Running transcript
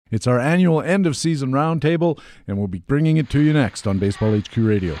It's our annual end-of-season roundtable, and we'll be bringing it to you next on Baseball HQ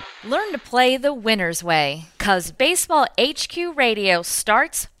Radio. Learn to play the winner's way, because Baseball HQ Radio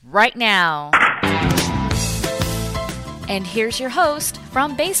starts right now. And here's your host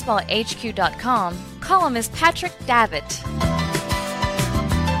from BaseballHQ.com, columnist Patrick Davitt.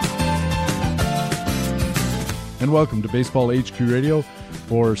 And welcome to Baseball HQ Radio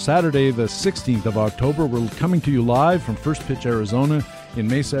for Saturday, the 16th of October. We're coming to you live from First Pitch, Arizona, in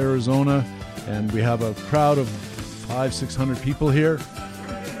Mesa, Arizona, and we have a crowd of 500-600 people here.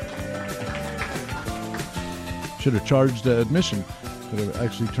 Should have charged admission. Could have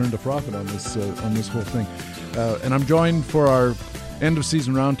actually turned a profit on this whole thing. And I'm joined for our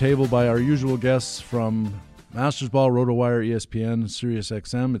end-of-season roundtable by our usual guests from Masters Ball, RotoWire, ESPN,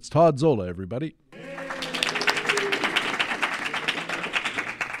 SiriusXM. It's Todd Zola, everybody.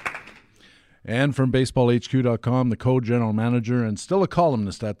 And from BaseballHQ.com, the co-general manager and still a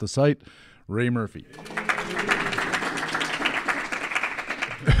columnist at the site, Ray Murphy.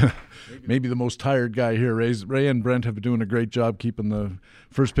 Maybe the most tired guy here. Ray and Brent have been doing a great job keeping the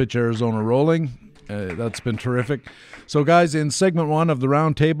First Pitch Arizona rolling. That's been terrific. So, guys, in segment one of the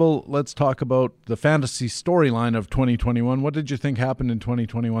roundtable, let's talk about the fantasy storyline of 2021. What did you think happened in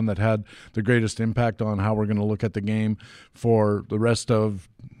 2021 that had the greatest impact on how we're going to look at the game for the rest of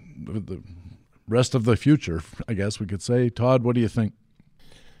the future, I guess we could say? Todd, what do you think?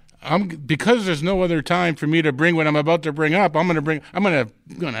 Because there's no other time for me to bring what I'm about to bring up. I'm gonna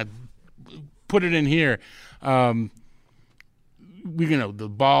put it in here. The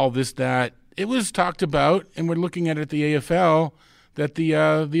ball, this, that. It was talked about, and we're looking at it at the AFL, that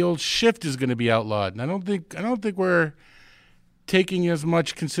the old shift is going to be outlawed. And I don't think we're taking as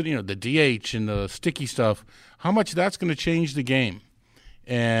much consider, the DH and the sticky stuff, how much that's going to change the game.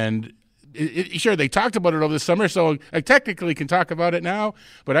 And sure, they talked about it over the summer, so I technically can talk about it now.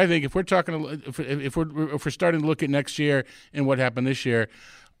 But I think if we're if we're starting to look at next year and what happened this year,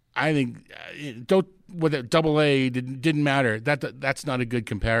 I think whether Double-A didn't matter. That's not a good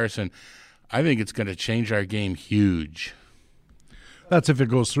comparison. I think it's going to change our game huge. That's if it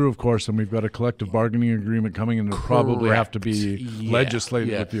goes through, of course, and we've got a collective bargaining agreement coming, and it'll probably have to be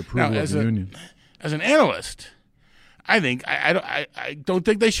legislated with the approval of the union. As an analyst, I think I don't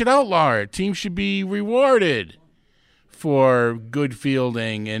think they should outlaw it. Teams should be rewarded for good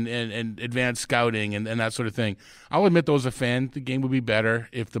fielding and advanced scouting and that sort of thing. I'll admit, though, as a fan, the game would be better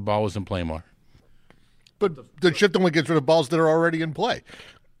if the ball was in play more. But the shift only gets rid of balls that are already in play.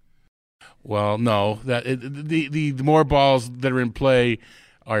 Well, no. The more balls that are in play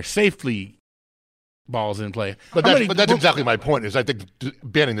are safely balls in play. But that's exactly my point, is I think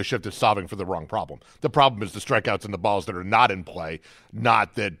banning the shift is solving for the wrong problem. The problem is the strikeouts and the balls that are not in play,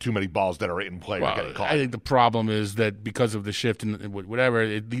 not that too many balls that are in play are getting caught. I think the problem is that because of the shift and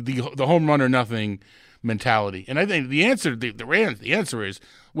whatever, the home run or nothing mentality. And I think the answer is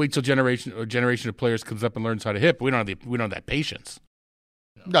wait till generation of players comes up and learns how to hit, but we don't have that patience.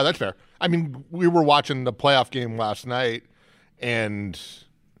 No, that's fair. I mean, we were watching the playoff game last night, and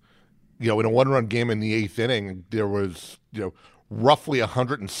in a one-run game in the eighth inning, there was roughly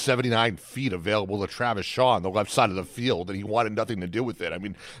 179 feet available to Travis Shaw on the left side of the field, and he wanted nothing to do with it. I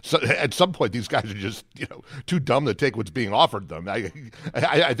mean, so at some point, these guys are just too dumb to take what's being offered them. I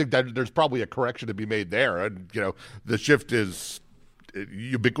think that there's probably a correction to be made there, and the shift is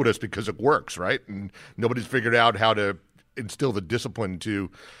ubiquitous because it works, right? And nobody's figured out how to instill the discipline to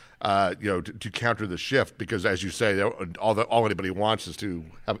counter the shift, because, as you say, all anybody wants is to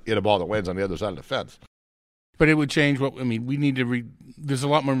hit a ball that lands on the other side of the fence. But it would change we need to there's a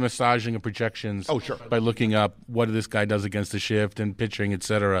lot more massaging of projections. Oh, sure. By looking up what this guy does against the shift and pitching, et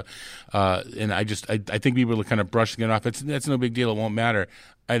cetera. And I think people are kind of brushing it off. That's no big deal. It won't matter.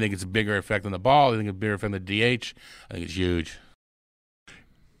 I think it's a bigger effect on the ball. I think it's a bigger effect on the DH. I think it's huge.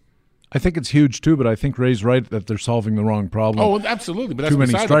 I think it's huge too, but I think Ray's right that they're solving the wrong problem. Oh, absolutely, but that's too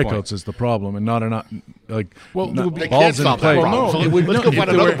many strikeouts the is the problem, and not enough they balls can't in solve play. that problem. Well, no, let's go find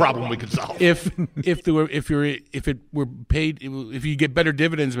another problem we could solve. If it were paid, if you get better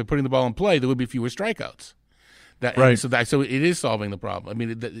dividends by putting the ball in play, there would be fewer strikeouts. Right. So it is solving the problem. I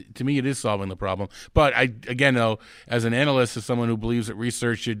mean, to me, it is solving the problem. But though, as an analyst, as someone who believes that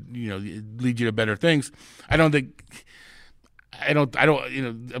research should lead you to better things, I'm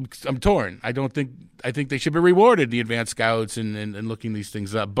torn. I think they should be rewarded, the advanced scouts and looking these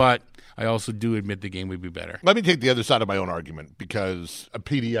things up. But I also do admit the game would be better. Let me take the other side of my own argument, because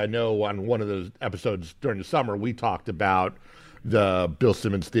PD, I know on one of the episodes during the summer, we talked about the Bill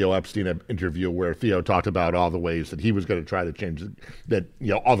Simmons, Theo Epstein interview, where Theo talked about all the ways that he was going to try to change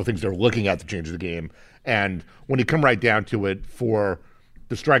all the things they're looking at to change the game. And when you come right down to it, for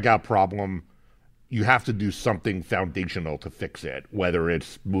the strikeout problem, you have to do something foundational to fix it, whether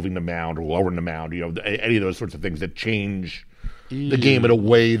it's moving the mound or lowering the mound, any of those sorts of things that change the game in a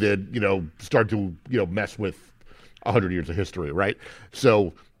way that, start to, mess with 100 years of history, right?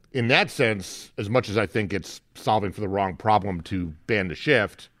 So in that sense, as much as I think it's solving for the wrong problem to ban the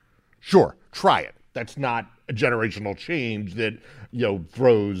shift, sure, try it. That's not a generational change that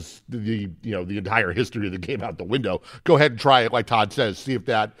throws the entire history of the game out the window. Go ahead and try it, like Todd says. See if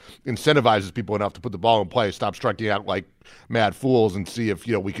that incentivizes people enough to put the ball in play, stop striking out like mad fools, and see if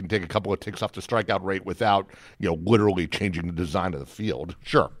we can take a couple of ticks off the strikeout rate without literally changing the design of the field.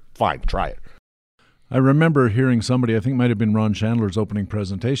 Sure, fine, try it. I remember hearing somebody, I think it might have been Ron Chandler's opening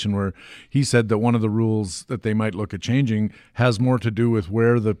presentation, where he said that one of the rules that they might look at changing has more to do with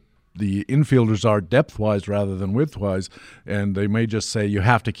where the infielders are depth-wise rather than width-wise, and they may just say you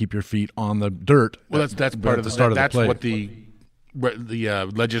have to keep your feet on the dirt. Well, that's part of the start of the play. That's what the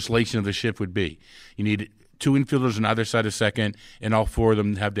legislation of the shift would be. You need 2 infielders on either side of second, and all 4 of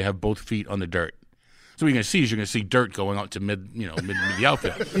them have to have both feet on the dirt. So what you're going to see dirt going out to mid the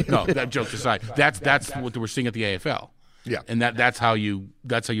outfield. No, that joke aside, that's what we're seeing at the AFL. Yeah, and that's how you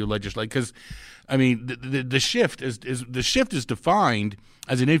legislate. Because, I mean, the shift is defined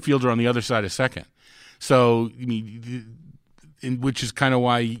as an infielder on the other side of second. So, I mean, which is kind of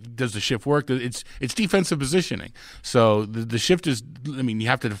why does the shift work? It's defensive positioning. So the shift is, I mean, you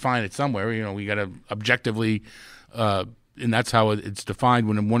have to define it somewhere. We got to objectively, and that's how it's defined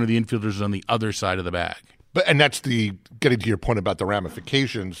when one of the infielders is on the other side of the bag. And that's getting to your point about the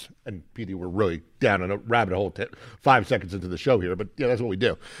ramifications. And PD, we're really down in a rabbit hole 5 seconds into the show here, but yeah, that's what we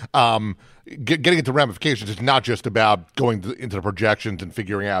do. Getting into ramifications is not just about going into the projections and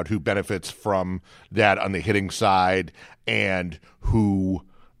figuring out who benefits from that on the hitting side and who,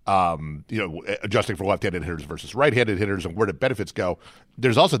 adjusting for left-handed hitters versus right-handed hitters and where the benefits go.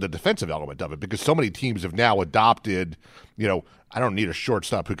 There's also the defensive element of it, because so many teams have now adopted, I don't need a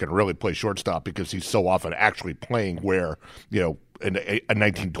shortstop who can really play shortstop because he's so often actually playing where, a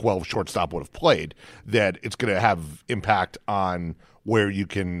 1912 shortstop would have played, that it's going to have impact on where you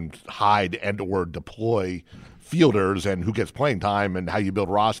can hide and or deploy fielders and who gets playing time and how you build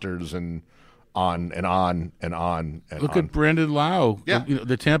rosters and on and on and on and Look on. at Brandon Lau. Yeah.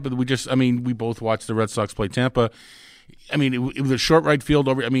 The Tampa, we both watched the Red Sox play Tampa. I mean, it was a short right field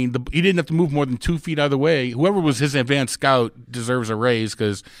over. I mean, he didn't have to move more than 2 feet either way. Whoever was his advanced scout deserves a raise,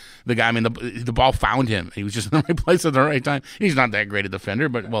 because the guy, the ball found him. He was just in the right place at the right time. He's not that great a defender,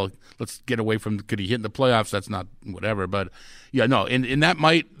 but, let's get away from, could he hit in the playoffs? That's not whatever. But, yeah, no, and that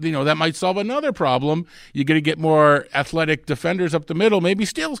might solve another problem. You're going to get more athletic defenders up the middle. Maybe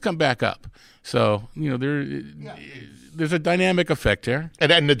steals come back up. So, there's a dynamic effect here.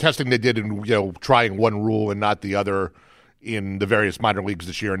 And the testing they did in, trying one rule and not the other in the various minor leagues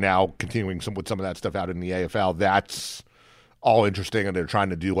this year, now continuing with some of that stuff out in the AFL, that's all interesting, and they're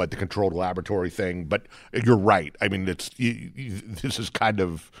trying to do like the controlled laboratory thing. But you're right. I mean, this is kind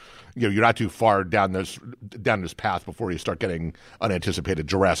of, you're not too far down this path before you start getting unanticipated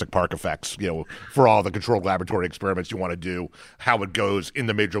Jurassic Park effects, for all the controlled laboratory experiments you want to do, how it goes in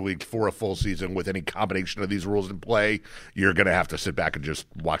the major leagues for a full season with any combination of these rules in play. You're going to have to sit back and just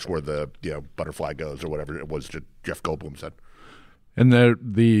watch where the butterfly goes, or whatever it was Jeff Goldblum said. And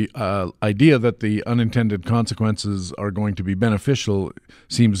the idea that the unintended consequences are going to be beneficial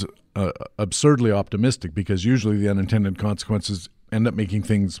seems absurdly optimistic, because usually the unintended consequences end up making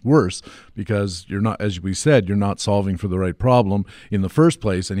things worse, because you're not, as we said, you're not solving for the right problem in the first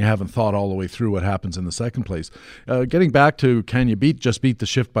place, and you haven't thought all the way through what happens in the second place. Getting back to, can you beat the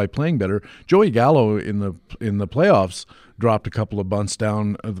shift by playing better? Joey Gallo in the playoffs dropped a couple of bunts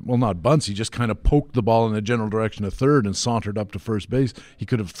down. Well, not bunts. He just kind of poked the ball in the general direction of third and sauntered up to first base. He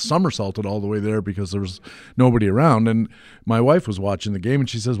could have somersaulted all the way there because there was nobody around. And my wife was watching the game, and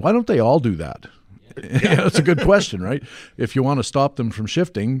she says, "Why don't they all do that?" Yeah, that's a good question, right? If you want to stop them from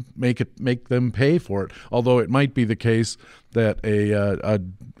shifting, make them pay for it. Although it might be the case that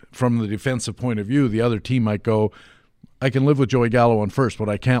from the defensive point of view, the other team might go, I can live with Joey Gallo on first. What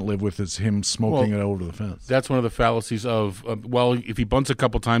I can't live with is him smoking it over the fence. That's one of the fallacies of, if he bunts a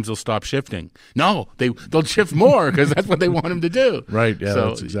couple times, he'll stop shifting. No, they'll shift more because that's what they want him to do. Right, yeah,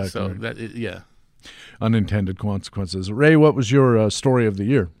 that's exactly right. Yeah. Unintended consequences. Ray, what was your story of the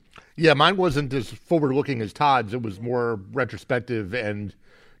year? Yeah, mine wasn't as forward-looking as Todd's. It was more retrospective, and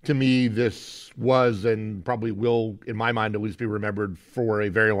to me, this was and probably will, in my mind, at least be remembered for a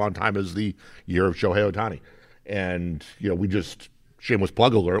very long time as the year of Shohei Ohtani. And, we just, shameless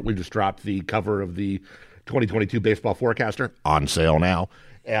plug alert, we just dropped the cover of the 2022 Baseball Forecaster, on sale now.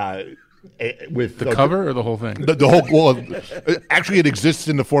 with The cover or the whole thing? The whole, well, actually, it exists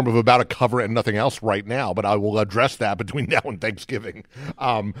in the form of about a cover and nothing else right now. But I will address that between now and Thanksgiving.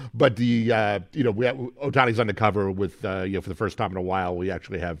 But we have Ohtani's on the cover with for the first time in a while. We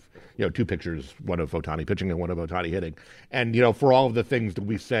actually have two pictures, one of Ohtani pitching and one of Ohtani hitting. And for all of the things that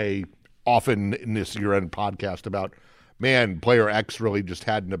we say often in this year-end podcast about, man, player X really just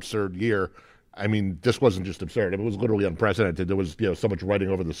had an absurd year. I mean, this wasn't just absurd. It was literally unprecedented. There was, so much writing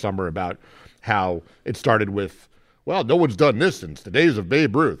over the summer about how it started with, well, no one's done this since the days of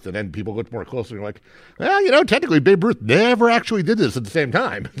Babe Ruth. And then people looked more closely and were like, well, technically Babe Ruth never actually did this at the same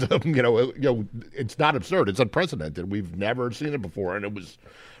time. So, it's not absurd. It's unprecedented. We've never seen it before. And it was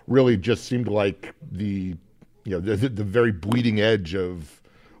really just seemed like the very bleeding edge of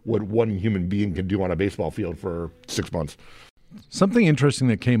what one human being can do on a baseball field for 6 months. Something interesting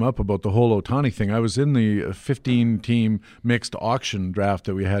that came up about the whole Ohtani thing. I was in the 15-team mixed auction draft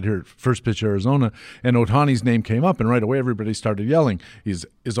that we had here at First Pitch Arizona, and Ohtani's name came up, and right away everybody started yelling, is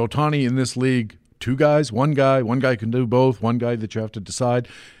Ohtani in this league two guys, one guy can do both, one guy that you have to decide?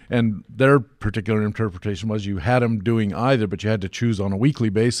 And their particular interpretation was you had him doing either, but you had to choose on a weekly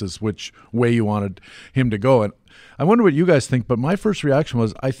basis which way you wanted him to go. And I wonder what you guys think, but my first reaction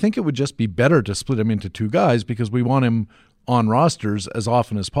was I think it would just be better to split him into two guys because we want him on rosters as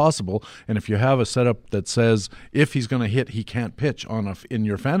often as possible. And if you have a setup that says if he's going to hit, he can't pitch in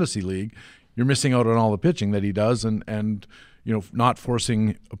your fantasy league, you're missing out on all the pitching that he does and not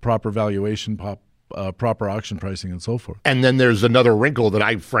forcing a proper valuation, proper auction pricing and so forth. And then there's another wrinkle that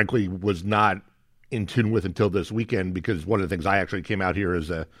I frankly was not in tune with until this weekend, because one of the things I actually came out here as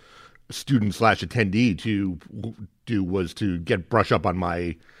a student/attendee to do was to brush up on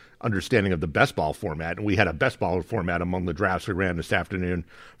my understanding of the best ball format. And we had a best ball format among the drafts we ran this afternoon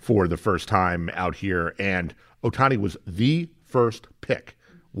for the first time out here. And Ohtani was the first pick.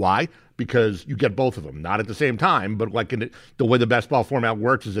 Why? Because you get both of them, not at the same time, but like the way the best ball format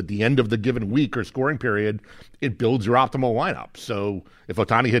works is at the end of the given week or scoring period, it builds your optimal lineup. So if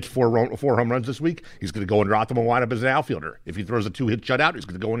Ohtani hits four home runs this week, he's going to go in your optimal lineup as an outfielder. If he throws a 2-hit shutout, he's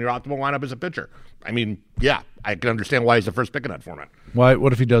going to go in your optimal lineup as a pitcher. I mean, yeah, I can understand why he's the first pick in that format. Why?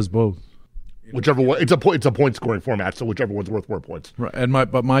 What if he does both? Whichever one, it's a point scoring format, so whichever one's worth more points. Right, and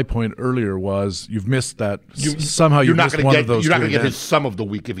my point earlier was you've missed that. Somehow you missed one of those. You're not going to get his sum of the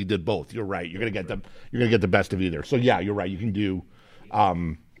week if he did both. You're right. You're going to get the best of either. So yeah, you're right. You can do.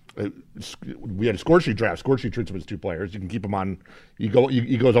 We had a score sheet draft. Score sheet treats him as two players. You can keep him on. He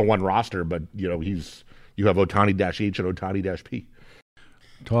goes on one roster, but you have Ohtani-H and Ohtani-P.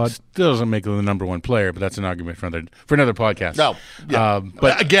 Todd still doesn't make him the number one player, but that's an argument for another podcast. No, yeah.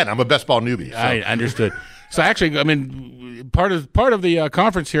 But again, I'm a best ball newbie. So. I understood. So actually, I mean, part of the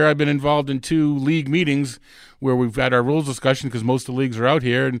conference here, I've been involved in 2 league meetings where we've had our rules discussion because most of the leagues are out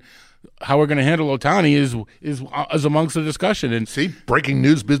here, and how we're going to handle Ohtani is amongst the discussion. And see, breaking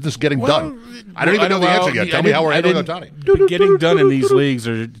news business getting done. I don't even know the answer yet. Tell me how we're handling Ohtani. Getting done in these leagues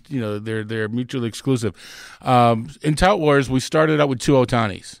are they're mutually exclusive. In Tout Wars, we started out with 2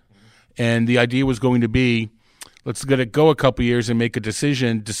 Ohtanis, and the idea was going to be let's let it go a couple years and make a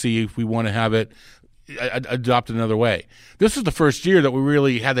decision to see if we want to have it adopted another way. This is the first year that we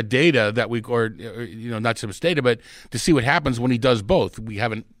really had the data that not so much data, but to see what happens when he does both. We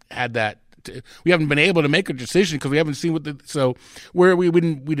haven't had that. We haven't been able to make a decision because we haven't seen we didn't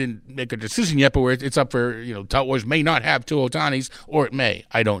make a decision yet. But it's up for Tout Wars may not have 2 Ohtanis, or it may.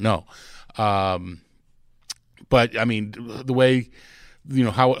 I don't know. But I mean, the way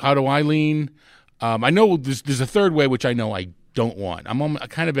how do I lean? I know there's a third way which I know I don't want. I'm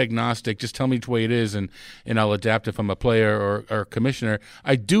kind of agnostic. Just tell me which way it is, and I'll adapt if I'm a player or commissioner.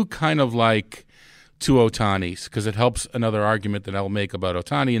 I do kind of like 2 Ohtanis because it helps another argument that I'll make about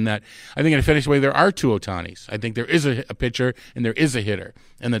Ohtani in that I think in a finished way there are 2 Ohtanis. I think there is a pitcher and there is a hitter,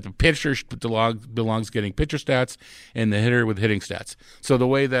 and that the pitcher belongs getting pitcher stats and the hitter with hitting stats. So the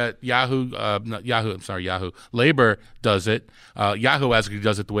way that Yahoo Labor does it, Yahoo actually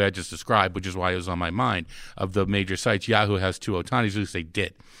does it the way I just described, which is why it was on my mind. Of the major sites, Yahoo has 2 Ohtanis, at least they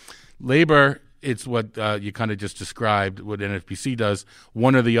did. Labor, it's what you kind of just described, what NFBC does,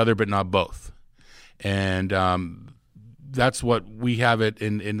 one or the other but not both. And that's what we have it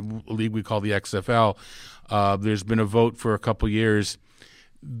in a league we call the XFL. There's been a vote for a couple years.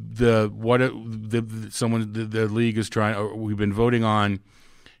 The league is trying, or we've been voting on.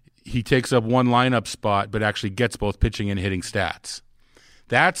 He takes up one lineup spot, but actually gets both pitching and hitting stats.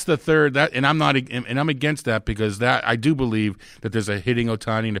 That's the third. And I'm not, and I'm against that because that I do believe that there's a hitting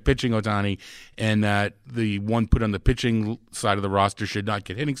Ohtani and a pitching Ohtani, and that the one put on the pitching side of the roster should not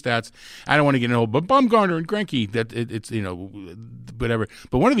get hitting stats. I don't want to get into but Bumgarner and Greinke, that it's whatever.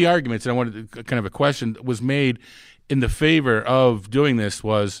 But one of the arguments, and I wanted kind of a question was made in the favor of doing this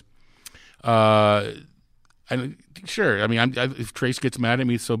was, and sure, I mean, if Trace gets mad at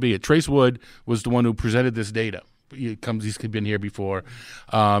me, so be it. Trace Wood was the one who presented this data. He's been here before,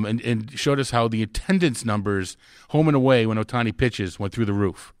 and showed us how the attendance numbers, home and away, when Ohtani pitches, went through the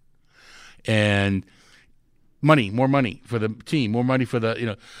roof. And more money for the team, more money for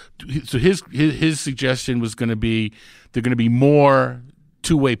the, So his suggestion was going to be there going to be more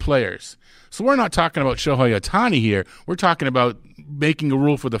two-way players. So we're not talking about Shohei Ohtani here. We're talking about making a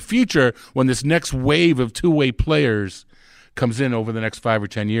rule for the future when this next wave of two-way players comes in over the next 5 or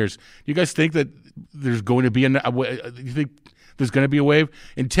 10 years. Do you guys think that there's going to be you think there's going to be a wave?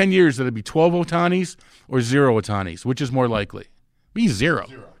 In 10 years, that'll be 12 Ohtanis or 0 Ohtanis? Which is more likely? Be zero.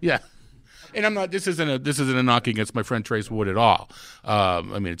 Yeah. And I'm not. This isn't a knock against my friend Trace Wood at all. I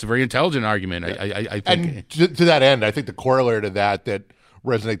mean, it's a very intelligent argument. I think. And to that end, I think the corollary to that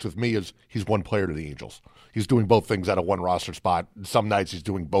resonates with me is he's one player to the Angels. He's doing both things out of one roster spot. Some nights he's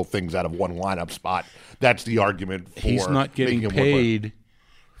doing both things out of one lineup spot. That's the argument for he's not getting paid.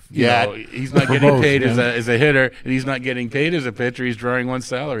 Yeah, he's not getting paid as a hitter, and he's not getting paid as a pitcher. He's drawing one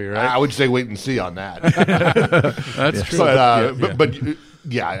salary, right? I would say wait and see on that. That's true. But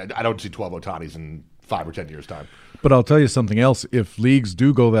I don't see 12 Ohtanis in 5 or 10 years' time. But I'll tell you something else. If leagues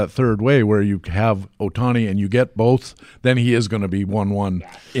do go that third way where you have Ohtani and you get both, then he is going to be 1-1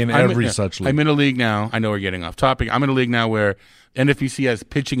 in every such league. I'm in a league now. I know we're getting off topic. I'm in a league now where NFBC has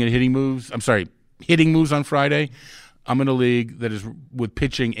pitching and hitting moves. Hitting moves on Friday. I'm in a league that is with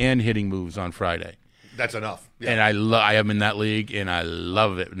pitching and hitting moves on Friday. That's enough. Yeah. And I am in that league, and I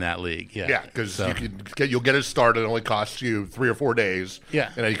love it in that league. Yeah, because you'll get it started. It only costs you 3 or 4 days. Yeah,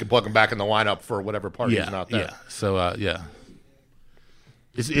 and then you can plug him back in the lineup for whatever party is not there. Yeah. So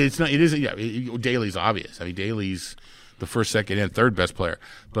it's not. It isn't. Yeah, Daly's obvious. I mean, Daly's the first, second, and third best player.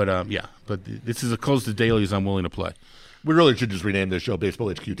 But But this is as close to Daly as I'm willing to play. We really should just rename this show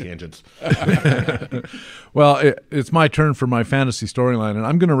Baseball HQ Tangents. Well, it's my turn for my fantasy storyline, and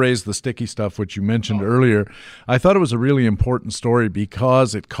I'm going to raise the sticky stuff, which you mentioned earlier. I thought it was a really important story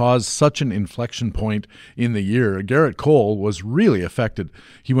because it caused such an inflection point in the year. Garrett Cole was really affected.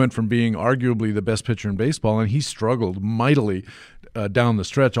 He went from being arguably the best pitcher in baseball, and he struggled mightily down the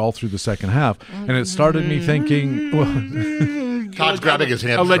stretch all through the second half. And it started me thinking, well, Todd's grabbing his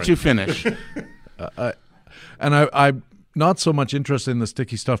hand. I'll let you finish. And I'm not so much interested in the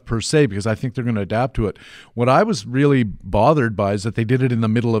sticky stuff per se because I think they're going to adapt to it. What I was really bothered by is that they did it in the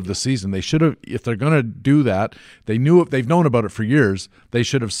middle of the season. They should have, if they're going to do that, they've known about it for years. They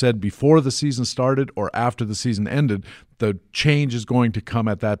should have said before the season started or after the season ended, the change is going to come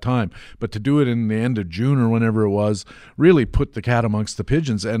at that time. But to do it in the end of June or whenever it was really put the cat amongst the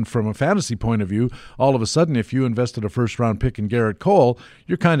pigeons. And from a fantasy point of view, all of a sudden, if you invested a first-round pick in Garrett Cole,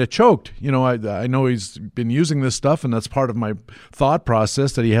 you're kind of choked. I know he's been using this stuff, and that's part of my thought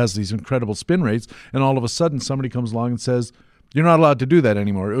process, that he has these incredible spin rates, and all of a sudden somebody comes along and says, you're not allowed to do that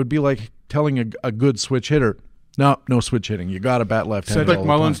anymore. It would be like telling a good switch hitter, no switch hitting. You got to bat left-handed. Cedric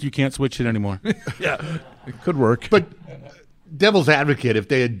Mullins, you can't switch it anymore. Yeah, it could work. But devil's advocate, if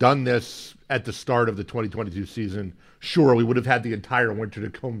they had done this at the start of the 2022 season, sure, we would have had the entire winter to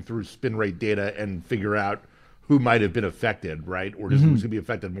comb through spin rate data and figure out who might have been affected, right? Or who's going to be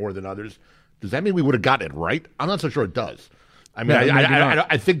affected more than others. Does that mean we would have gotten it right? I'm not so sure it does. I mean,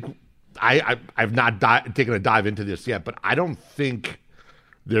 I think I've not taken a dive into this yet, but I don't think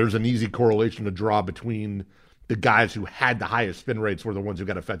there's an easy correlation to draw between the guys who had the highest spin rates were the ones who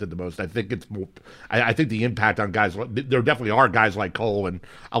got affected the most. I think it's more. I think the impact on guys. There definitely are guys like Cole, and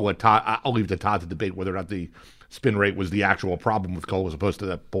I'll leave to Todd to debate whether or not the spin rate was the actual problem with Cole as opposed to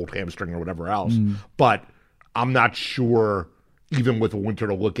that pulled hamstring or whatever else. But I'm not sure. Even with a winter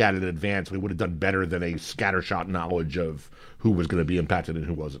to look at in advance, we would have done better than a scattershot knowledge of who was going to be impacted and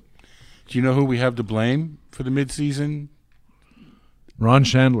who wasn't. Do you know who we have to blame for the midseason? Ron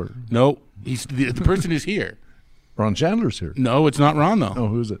Chandler. No, he's the person is here. Ron Chandler's here. No, it's not Ron though. Oh,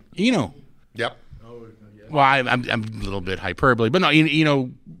 who's it? Eno. Yep. Well, I'm a little bit hyperbole, but no,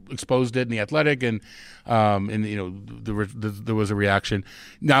 Eno exposed it in the Athletic, and there was a reaction.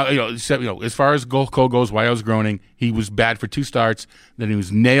 Now, as far as Cole goes, while I was groaning, he was bad for 2 starts, then he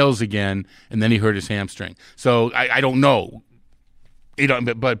was nails again, and then he hurt his hamstring. So I don't know. I don't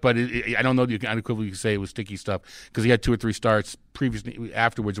know that you can unequivocally say it was sticky stuff because he had 2 or 3 starts previously.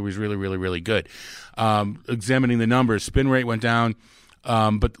 Afterwards, it was really, really, really good. Examining the numbers, spin rate went down.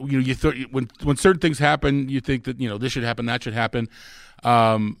 But you thought when certain things happen, you think that this should happen, that should happen.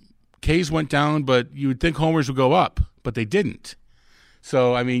 Ks went down, but you would think homers would go up, but they didn't.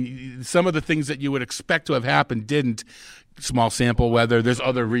 So I mean, some of the things that you would expect to have happened didn't. Small sample weather. There's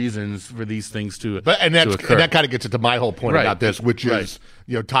other reasons for these things to occur. And that kind of gets into my whole point about this, which is,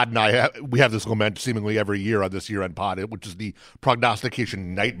 Todd and I, we have this lament seemingly every year on this year-end pod, which is the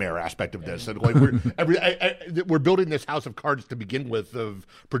prognostication nightmare aspect of this. And like we're building this house of cards to begin with of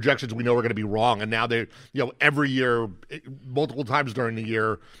projections we know are going to be wrong, and now they, every year, multiple times during the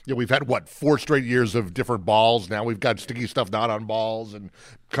year, we've had 4 straight years of different balls. Now we've got sticky stuff not on balls, and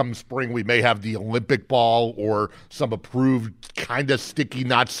come spring we may have the Olympic ball or some approved kind of sticky,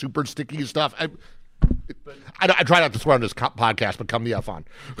 not super sticky stuff. I try not to swear on this podcast, but come the F on.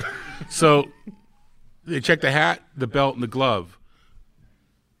 So they check the hat, the belt, and the glove.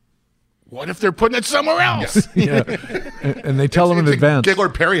 What if they're putting it somewhere else? Yeah. And they tell them in advance.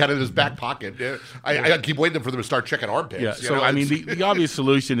 Gaylord Perry had it in his back pocket. I keep waiting for them to start checking armpits. Yeah. So, I mean, the obvious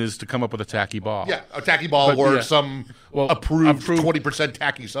solution is to come up with a tacky ball. Yeah, a tacky ball or some approved 20%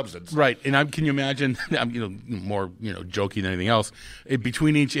 tacky substance. Right. And can you imagine, more, joking than anything else,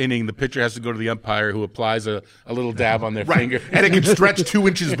 between each inning, the pitcher has to go to the umpire who applies a little dab on their finger. And it can stretch 2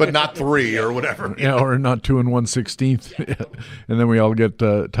 inches but not 3 or whatever. Yeah, or not 2 1/16. And then we all get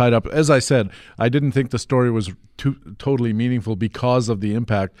tied up. As I said, I didn't think the story was totally meaningful because of the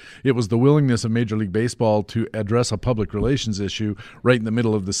impact. It was the willingness of Major League Baseball to address a public relations issue right in the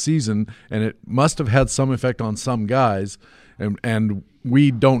middle of the season, and it must have had some effect on some guys, and we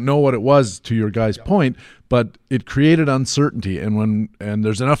don't know what it was, to your guy's point, but it created uncertainty, and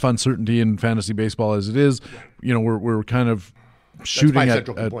there's enough uncertainty in fantasy baseball as it is, we're kind of shooting That's my at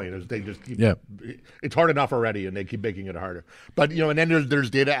central complaint is they just keep, yeah. It's hard enough already, and they keep making it harder. But and then there's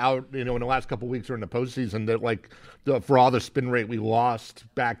data out, in the last couple of weeks or in the postseason that for all the spin rate we lost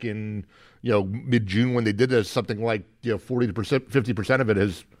back in mid-June when they did this, something like 40%, 50% of it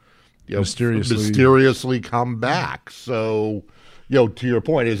has mysteriously come back. So. To your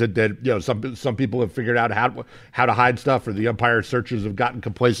point, is it that some people have figured out how to hide stuff, or the umpire searchers have gotten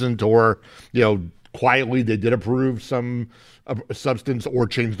complacent, or quietly they did approve some substance or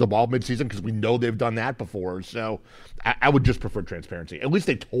change the ball midseason, because we know they've done that before. So I would just prefer transparency. At least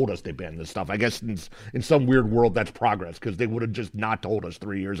they told us they banned this stuff. I guess in some weird world that's progress, because they would have just not told us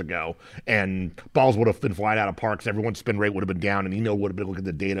 3 years ago, and balls would have been flying out of parks. Everyone's spin rate would have been down, and would have been looking at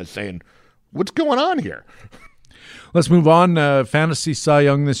the data saying, "What's going on here?" Let's move on. Fantasy Cy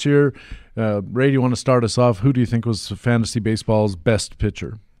Young this year. Ray, do you want to start us off? Who do you think was fantasy baseball's best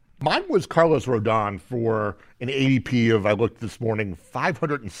pitcher? Mine was Carlos Rodon for an ADP of, I looked this morning,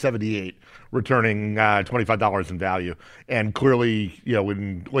 578, returning $25 in value. And clearly,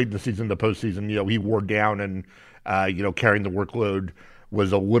 when late in the season, the postseason, he wore down, and carrying the workload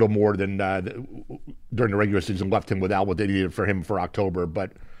was a little more than during the regular season, left him without what they needed for him for October.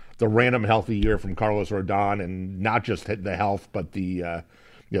 But the random healthy year from Carlos Rodon, and not just the health, but the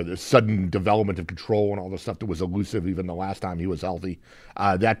the sudden development of control and all the stuff that was elusive even the last time he was healthy.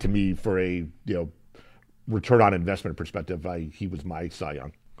 That to me, for a return on investment perspective, he was my Cy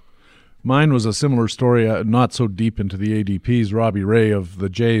Young. Mine was a similar story, not so deep into the ADPs. Robbie Ray of the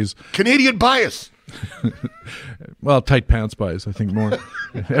Jays. Canadian bias. Well, tight pants bias, I think more.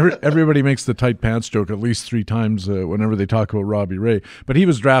 Everybody makes the tight pants joke at least 3 times whenever they talk about Robbie Ray. But he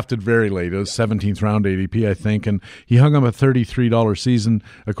was drafted very late. It was 17th round ADP, I think, and he hung up a $33 season,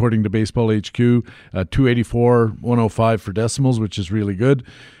 according to Baseball HQ, 284, 105 for decimals, which is really good.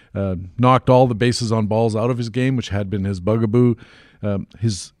 Knocked all the bases on balls out of his game, which had been his bugaboo.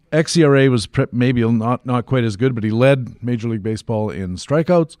 His xERA was maybe not quite as good, but he led Major League Baseball in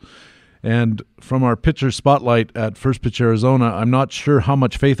strikeouts. And from our pitcher spotlight at First Pitch Arizona, I'm not sure how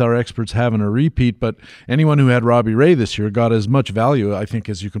much faith our experts have in a repeat, but anyone who had Robbie Ray this year got as much value, I think,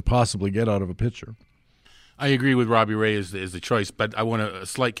 as you can possibly get out of a pitcher. I agree with Robbie Ray as the choice, but I want a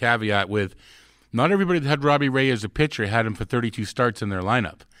slight caveat with not everybody that had Robbie Ray as a pitcher had him for 32 starts in their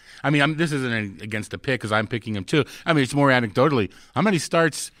lineup. I mean, this isn't against a pick because I'm picking him too. I mean, it's more anecdotally. How many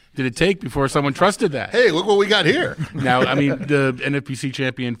starts did it take before someone trusted that? Hey, look what we got here. Now, I mean, the NFBC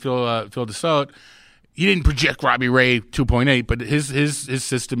champion Phil Desaut, he didn't project Robbie Ray 2.8, but his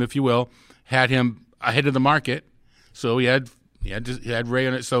system, if you will, had him ahead of the market. So he had You had Ray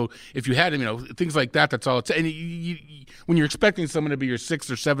on it. So if you had him, things like that, that's all it's. And when you're expecting someone to be your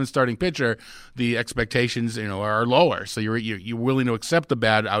 6th or 7th starting pitcher, the expectations, are lower. So you're willing to accept the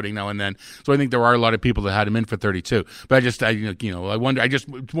bad outing now and then. So I think there are a lot of people that had him in for 32. But I wonder.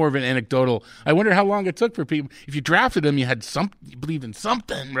 It's more of an anecdotal. I wonder how long it took for people. If you drafted him, you believed in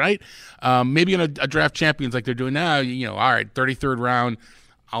something, right? Maybe in a draft champions like they're doing now. All right, 33rd round.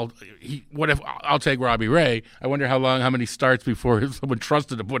 I'll take Robbie Ray. I wonder how many starts before someone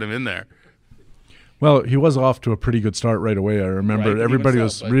trusted to put him in there. Well, he was off to a pretty good start right away. I remember everybody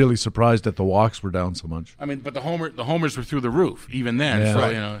was really surprised that the walks were down so much. I mean, but the homers were through the roof even then. Yeah. So,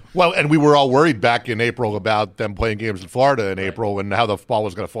 right. Well, and we were all worried back in April about them playing games in Florida in April and how the ball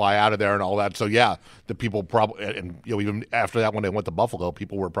was going to fly out of there and all that. So yeah, the people probably, and even after that when they went to Buffalo,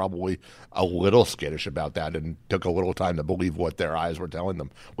 people were probably a little skittish about that and took a little time to believe what their eyes were telling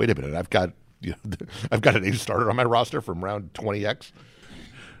them. Wait a minute, I've got an ace starter on my roster from round 20X.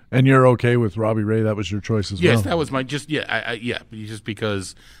 And you're okay with Robbie Ray? That was your choice as well? Yes, that was my just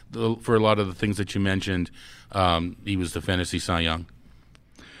because for a lot of the things that you mentioned, he was the fantasy Cy Young.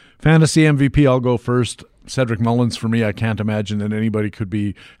 Fantasy MVP, I'll go first. Cedric Mullins for me. I can't imagine that anybody could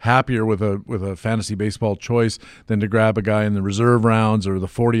be happier with a fantasy baseball choice than to grab a guy in the reserve rounds or the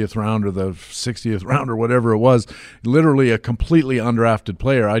 40th round or the 60th round or whatever it was. Literally a completely undrafted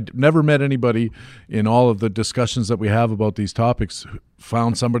player. I never met anybody in all of the discussions that we have about these topics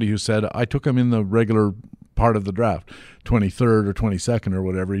found somebody who said, I took him in the regular part of the draft, 23rd or 22nd or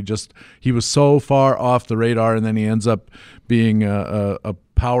whatever. He was so far off the radar, and then he ends up being a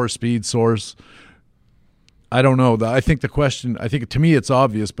power speed source. I don't know. I think to me it's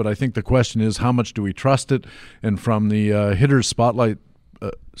obvious, but I think the question is how much do we trust it? And from the hitters spotlight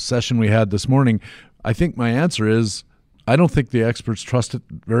session we had this morning, I think my answer is I don't think the experts trust it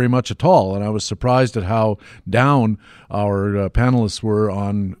very much at all. And I was surprised at how down our panelists were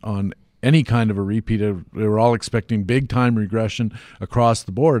on any kind of a repeat. They were all expecting big-time regression across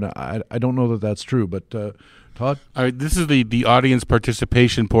the board. I don't know that that's true, but Todd? All right, this is the audience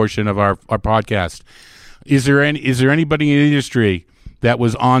participation portion of our podcast. Is there anybody in the industry that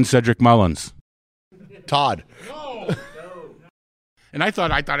was on Cedric Mullins? Todd. No. And I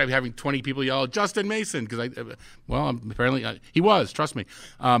thought I'd be having 20 people yell Justin Mason because apparently he was. Trust me,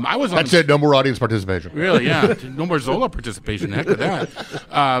 I was. That's it. No more audience participation. Really? Yeah. No more Zola participation. Heck of that.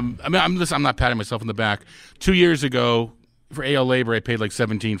 I'm not patting myself on the back. 2 years ago for AL Labor, I paid like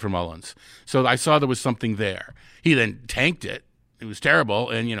 17 for Mullins, so I saw there was something there. He then tanked it. It was terrible,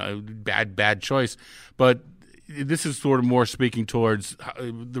 and bad choice. But this is sort of more speaking towards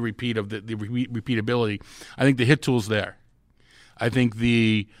the repeat of the repeatability. I think the hit tool's there. I think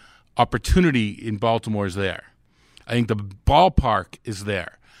the opportunity in Baltimore is there. I think the ballpark is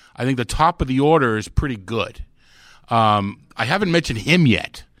there. I think the top of the order is pretty good. I haven't mentioned him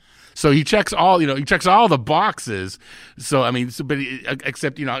yet. So he checks all the boxes. So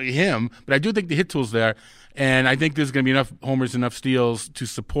except him. But I do think the hit tool's there, and I think there's going to be enough homers, enough steals to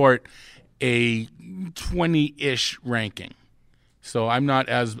support a 20-ish ranking. So I'm not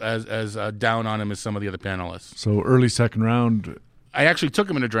as down on him as some of the other panelists. So early second round. I actually took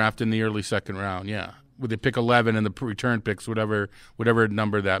him in a draft in the early second round. Yeah, with the pick 11 and the return picks, whatever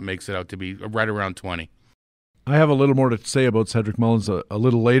number that makes it out to be, right around 20. I have a little more to say about Cedric Mullins a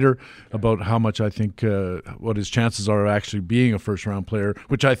little later about how much I think what his chances are of actually being a first-round player,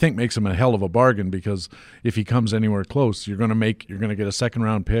 which I think makes him a hell of a bargain because if he comes anywhere close, you're going to get a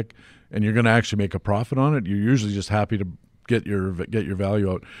second-round pick and you're going to actually make a profit on it. You're usually just happy to get your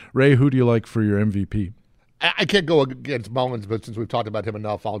value out. Ray, who do you like for your MVP? I can't go against Mullins, but since we've talked about him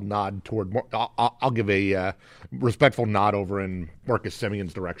enough, I'll nod toward. I'll give a respectful nod over in Marcus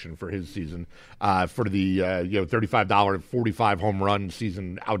Semion's direction for his season, for the $35, 45 home run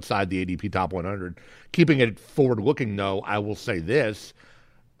season outside the ADP top 100. Keeping it forward looking, though, I will say this: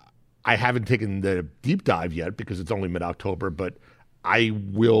 I haven't taken the deep dive yet because it's only mid-October, but I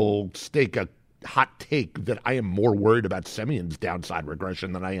will stake a hot take that I am more worried about Semion's downside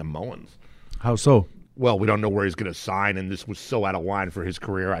regression than I am Mullins. How so? Well, we don't know where he's going to sign, and this was so out of line for his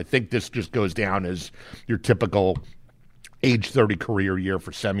career. I think this just goes down as your typical age 30 career year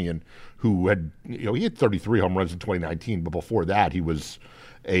for Semien, who had, he had 33 home runs in 2019, but before that he was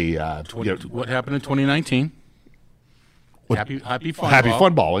a what happened in 2019? Happy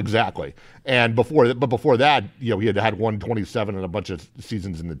fun ball, exactly. And before that, he had 127 and a bunch of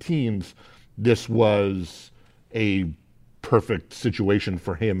seasons in the teens. This was a perfect situation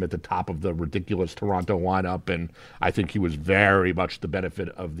for him at the top of the ridiculous Toronto lineup, and I think he was very much the benefit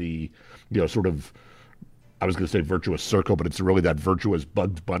of the sort of I was going to say virtuous circle, but it's really that virtuous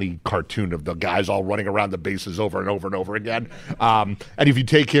Bugs Bunny cartoon of the guys all running around the bases over and over and over again. And if you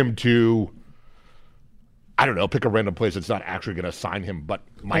take him to, I don't know, pick a random place that's not actually going to sign him, but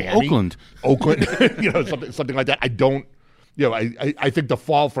Miami, Oakland, something like that. I think the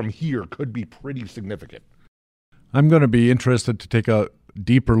fall from here could be pretty significant. I'm going to be interested to take a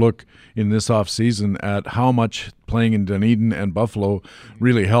deeper look in this offseason at how much playing in Dunedin and Buffalo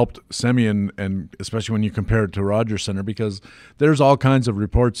really helped Semien, and especially when you compare it to Rogers Center, because there's all kinds of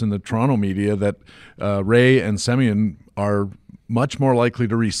reports in the Toronto media that Ray and Semien are much more likely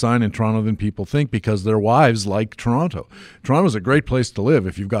to re-sign in Toronto than people think because their wives like Toronto. Toronto's a great place to live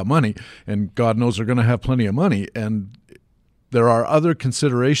if you've got money, and God knows they're going to have plenty of money. And there are other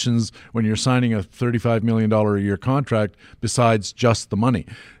considerations when you're signing a $35 million a year contract besides just the money.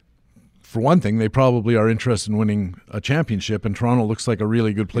 For one thing, they probably are interested in winning a championship, and Toronto looks like a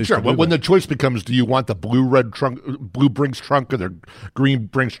really good place to do when that. The choice becomes, do you want the blue Brinks trunk or the green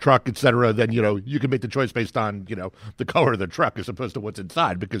Brinks truck, et cetera, then, you can make the choice based on, the color of the truck as opposed to what's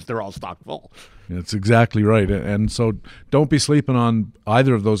inside because they're all stock full. That's exactly right. And so don't be sleeping on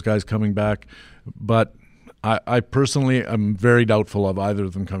either of those guys coming back, but I personally am very doubtful of either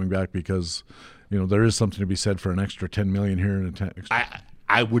of them coming back because, there is something to be said for an extra $10 million here and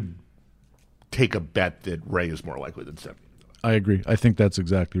I would take a bet that Ray is more likely than Semien. I agree. I think that's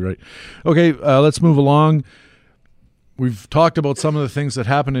exactly right. Okay, let's move along. We've talked about some of the things that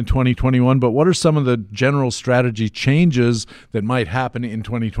happened in 2021, but what are some of the general strategy changes that might happen in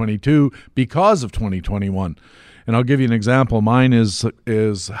 2022 because of 2021? And I'll give you an example. Mine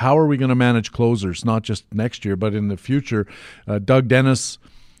is how are we going to manage closers, not just next year, but in the future? Doug Dennis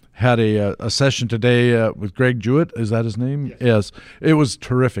had a session today with Greg Jewett. Is that his name? Yes. It was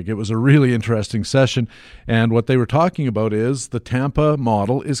terrific. It was a really interesting session. And what they were talking about is the Tampa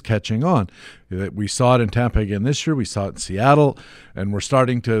model is catching on. We saw it in Tampa again this year. We saw it in Seattle. And we're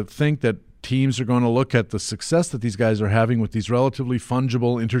starting to think that teams are going to look at the success that these guys are having with these relatively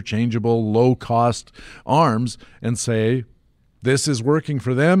fungible, interchangeable, low-cost arms and say, this is working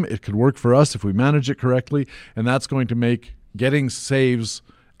for them. It could work for us if we manage it correctly, and that's going to make getting saves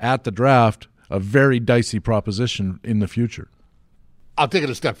at the draft a very dicey proposition in the future. I'll take it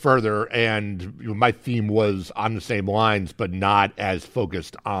a step further, and my theme was on the same lines, but not as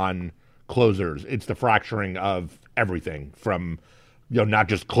focused on closers. It's the fracturing of everything from not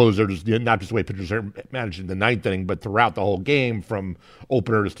just closers, not just the way pitchers are managed in the ninth inning, but throughout the whole game, from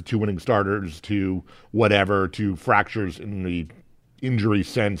openers to 2 inning starters to whatever, to fractures in the injury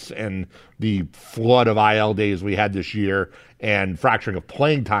sense and the flood of IL days we had this year and fracturing of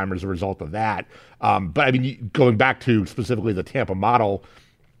playing time as a result of that. But I mean, going back to specifically the Tampa model,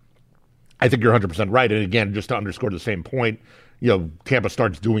 I think you're 100% right. And again, just to underscore the same point, Tampa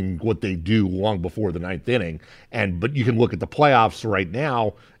starts doing what they do long before the ninth inning. But you can look at the playoffs right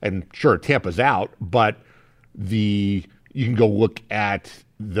now, and sure, Tampa's out, but you can go look at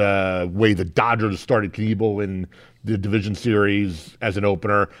the way the Dodgers started Knebel in the division series as an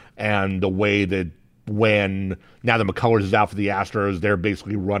opener, and the way that now that McCullers is out for the Astros, they're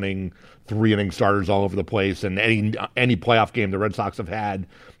basically running 3 inning starters all over the place. And any playoff game the Red Sox have had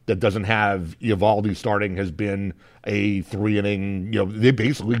that doesn't have Eovaldi starting has been a 3 inning. They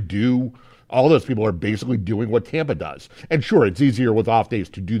basically do. All those people are basically doing what Tampa does. And sure, it's easier with off days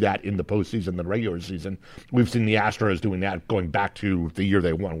to do that in the postseason than regular season. We've seen the Astros doing that going back to the year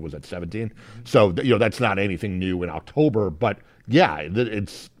they won. Was that 17? So that's not anything new in October. But yeah,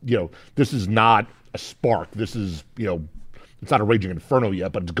 it's this is not a spark. This is it's not a raging inferno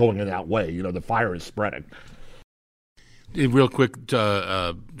yet, but it's going in that way. The fire is spreading. Real quick,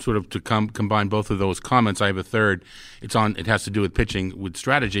 sort of to combine both of those comments, I have a third. It has to do with pitching, with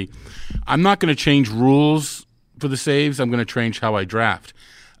strategy. I'm not going to change rules for the saves. I'm going to change how I draft.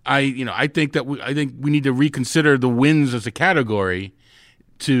 I think we need to reconsider the wins as a category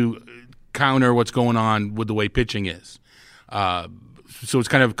to counter what's going on with the way pitching is. So it's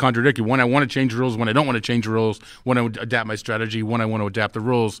kind of contradictory. When I want to change the rules, when I don't want to change the rules, when I would adapt my strategy, when I want to adapt the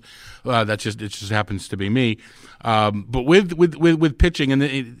rules. It just happens to be me. But with pitching, and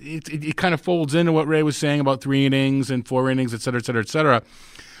it kind of folds into what Ray was saying about 3 innings and 4 innings, et cetera, et cetera, et cetera.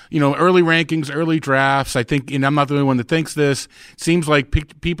 Early rankings, early drafts, I think, and I'm not the only one that thinks this, it seems like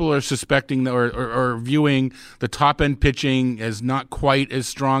people are suspecting or viewing the top-end pitching as not quite as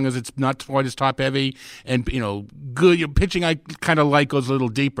strong, as it's not quite as top-heavy, and, good pitching I kind of like goes a little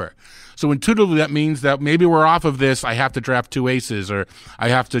deeper. So intuitively, that means that maybe we're off of this, I have to draft 2 aces, or I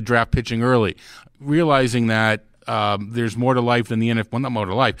have to draft pitching early. Realizing that there's more to life than the NFL. Well, not more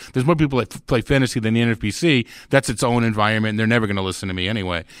to life. There's more people that play fantasy than the NFBC. That's its own environment, and they're never going to listen to me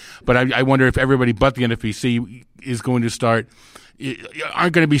anyway. But I wonder if everybody but the NFBC is going to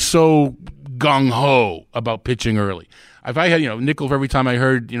aren't going to be so gung-ho about pitching early. If I had, nickel every time I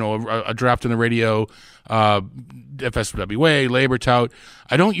heard, a draft on the radio, FSWA, labor tout,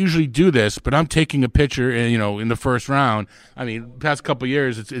 I don't usually do this, but I'm taking a pitcher, in the first round. I mean, past couple of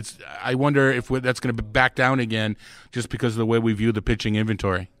years, it's. I wonder if that's going to be back down again, just because of the way we view the pitching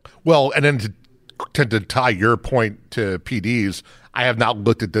inventory. Well, and then to tie your point to PDs, I have not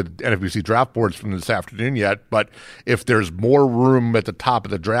looked at the NFBC draft boards from this afternoon yet, but if there's more room at the top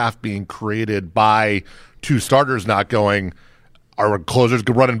of the draft being created by two starters not going, are closers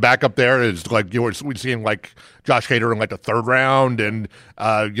running back up there? Is like we're seeing like Josh Hader in like the third round, and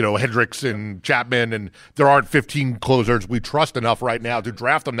Hendricks and Chapman, and there aren't 15 closers we trust enough right now to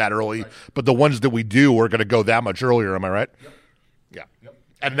draft them that early. Right. But the ones that we do are going to go that much earlier. Am I right? Yep. Yeah. Yep.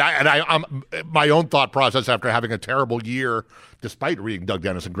 I'm my own thought process after having a terrible year, despite reading Doug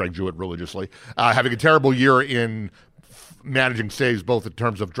Dennis and Greg Jewett religiously, having a terrible year in managing saves, both in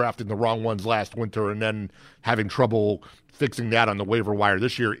terms of drafting the wrong ones last winter and then having trouble fixing that on the waiver wire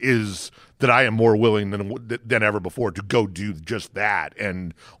this year, is that I am more willing than ever before to go do just that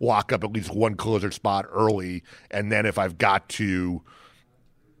and lock up at least one closer spot early, and then if I've got to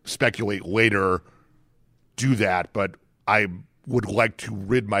speculate later, do that. But I would like to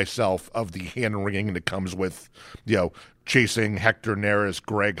rid myself of the hand-wringing that comes with, chasing Hector Neris,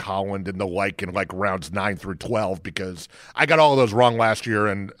 Greg Holland, and the like in like rounds 9 through 12, because I got all of those wrong last year,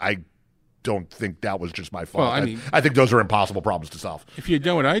 and I don't think that was just my fault. Well, I think those are impossible problems to solve. If you had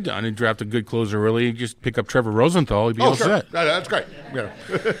done what I done and draft a good closer early, you just pick up Trevor Rosenthal, you'd be all set. That's great. Yeah.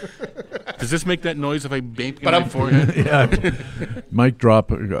 Does this make that noise if I bamp my forehead? Yeah. Mic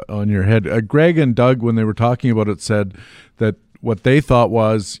drop on your head. Greg and Doug, when they were talking about it, said that what they thought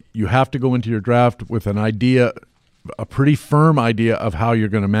was you have to go into your draft with an idea, a pretty firm idea of how you're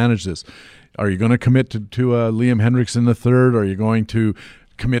going to manage this. Are you going to commit to Liam Hendriks in the third? Are you going to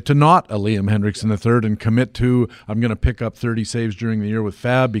commit to not a Liam Hendriks in the third and commit to, I'm going to pick up 30 saves during the year with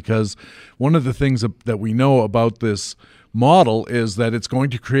Fab? Because one of the things that we know about this model is that it's going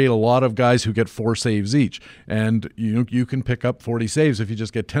to create a lot of guys who get 4 saves each, and you can pick up 40 saves if you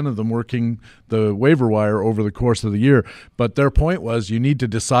just get 10 of them working the waiver wire over the course of the year. But their point was you need to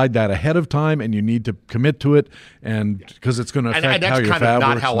decide that ahead of time, and you need to commit to it, and because it's going to affect how your fab works. And that's kind of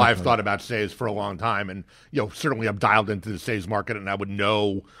not how I've thought about saves for a long time, and certainly I'm dialed into the saves market, and I would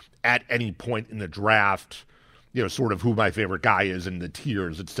know at any point in the draft sort of who my favorite guy is in the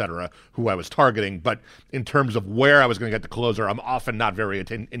tiers, et cetera, who I was targeting. But in terms of where I was going to get the closer, I'm often not very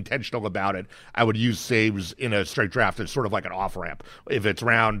intentional about it. I would use saves in a straight draft as sort of like an off-ramp. If it's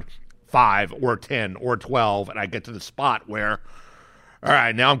round 5 or 10 or 12 and I get to the spot where, all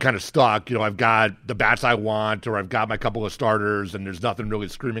right, now I'm kind of stuck. I've got the bats I want, or I've got my couple of starters, and there's nothing really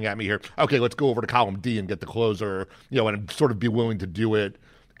screaming at me here. Okay, let's go over to column D and get the closer, and sort of be willing to do it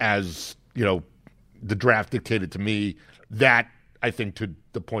as, the draft dictated to me. That, I think, to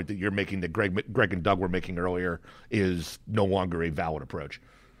the point that you're making, that Greg and Doug were making earlier, is no longer a valid approach.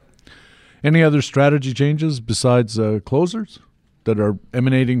 Any other strategy changes besides closers that are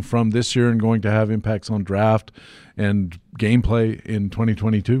emanating from this year and going to have impacts on draft and gameplay in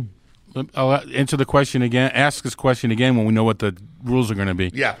 2022? I'll answer the question again. Ask this question again when we know what the rules are going to be.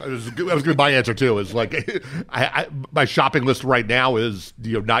 Yeah, that was going to be my answer too. Is like my shopping list right now is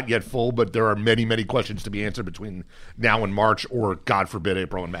not yet full, but there are many, many questions to be answered between now and March, or God forbid,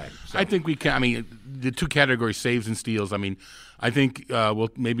 April and May. So. I think we can. I mean, the two categories, saves and steals. I mean, I think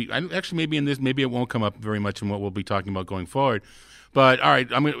maybe in this, maybe it won't come up very much in what we'll be talking about going forward. But all right,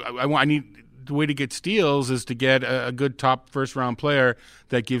 I need. The way to get steals is to get a good top first-round player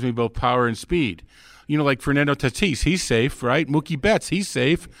that gives me both power and speed. Like Fernando Tatis, he's safe, right? Mookie Betts, he's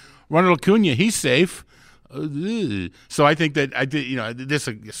safe. Ronald Acuna, he's safe. So I think that this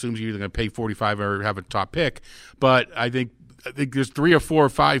assumes you're either going to pay 45 or have a top pick, but I think there's 3 or 4 or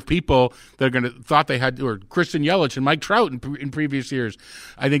 5 people that are going to thought they had, or Christian Yelich and Mike Trout in previous years.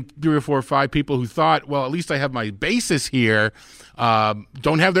 I think 3 or 4 or 5 people who thought, well, at least I have my bases here,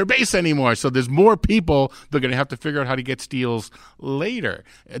 don't have their base anymore. So there's more people that are going to have to figure out how to get steals later.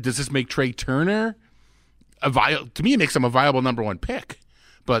 Does this make Trey Turner to me, it makes him a viable number 1 pick.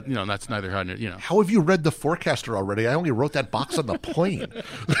 But, that's neither how. How have you read the Forecaster already? I only wrote that box on the plane.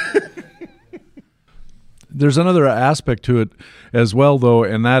 There's another aspect to it as well, though,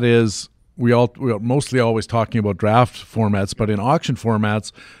 and that is we are mostly always talking about draft formats, but in auction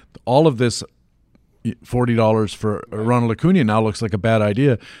formats, all of this $40 for Ronald Acuna now looks like a bad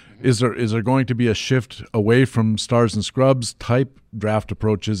idea. Is there going to be a shift away from stars and scrubs type draft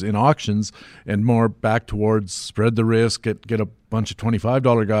approaches in auctions and more back towards spread the risk, get a bunch of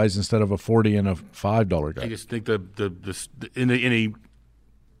 $25 guys instead of a $40 and a $5 guy? I just think in a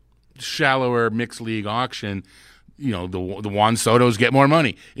shallower mixed league auction, the Juan Sotos get more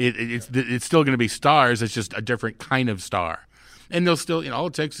money. It's still going to be stars. It's just a different kind of star. And they'll still, all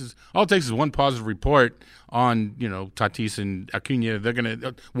it takes is one positive report on, Tatis and Acuna. They're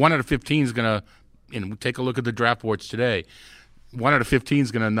gonna 1 out of 15 is gonna, take a look at the draft boards today. 1 out of 15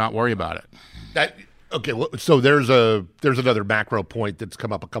 is gonna not worry about it. Okay, well, so there's another macro point that's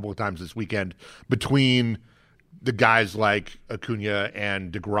come up a couple of times this weekend between the guys like Acuna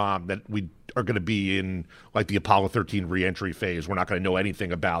and DeGrom that we are going to be in like the Apollo 13 reentry phase. We're not going to know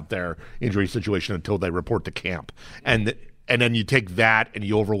anything about their injury situation until they report to camp, and then you take that and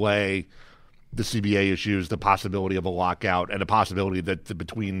you overlay the CBA issues, the possibility of a lockout, and the possibility that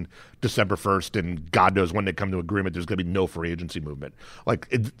between December 1st and God knows when they come to agreement, there's going to be no free agency movement. Like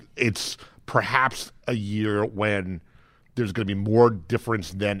it's perhaps a year when there's going to be more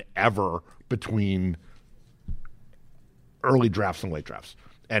difference than ever between early drafts and late drafts.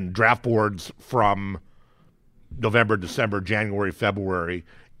 And draft boards from November, December, January, February,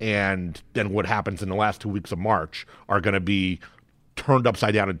 and then what happens in the last 2 weeks of March are going to be turned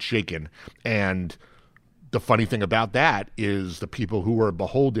upside down and shaken. And the funny thing about that is the people who are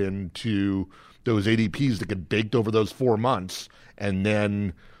beholden to those ADPs that get baked over those 4 months, and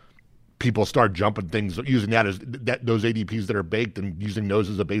then people start jumping things, using those ADPs that are baked and using those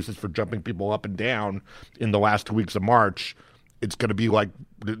as a basis for jumping people up and down in the last 2 weeks of March. It's going to be like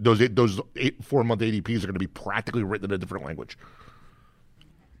those 4-month ADPs are going to be practically written in a different language.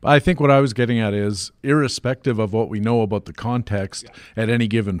 I think what I was getting at is, irrespective of what we know about the context at any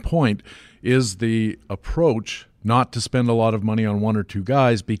given point, is the approach not to spend a lot of money on 1 or 2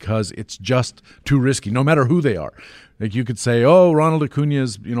 guys because it's just too risky, no matter who they are. Like you could say, Ronald Acuna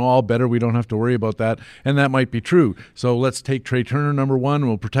is, all better. We don't have to worry about that. And that might be true. So let's take Trey Turner, number 1.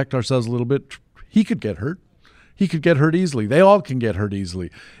 We'll protect ourselves a little bit. He could get hurt. He could get hurt easily. They all can get hurt easily.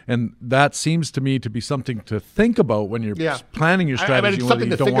 And that seems to me to be something to think about when you're planning your strategy. It's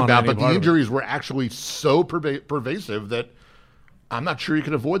something to think about, but the injuries were actually so pervasive that I'm not sure you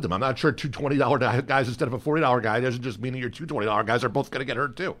can avoid them. I'm not sure 2 $20 guys instead of a $40 guy doesn't just mean that your 2 $20 guys are both going to get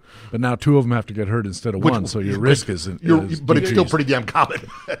hurt too. But now 2 of them have to get hurt instead of 1, so your risk isn't. But it's still pretty damn common.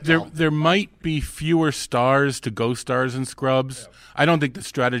 There might be fewer stars to go stars and scrubs. I don't think the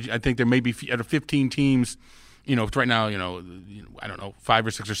strategy. I think there may be out of 15 teams. Right now, I don't know, 5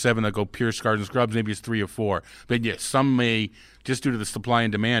 or 6 or 7 that go pure stars and scrubs. Maybe it's 3 or 4. But yes, some may, just due to the supply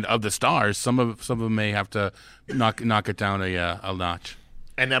and demand of the stars, some of them may have to knock it down a notch.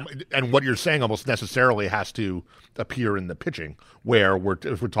 And what you're saying almost necessarily has to appear in the pitching, where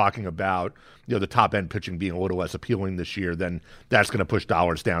if we're talking about the top end pitching being a little less appealing this year, then that's going to push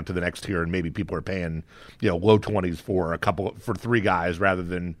dollars down to the next tier, and maybe people are paying low 20s for 3 guys rather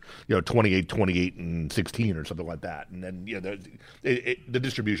than 28, and 16 or something like that. And then the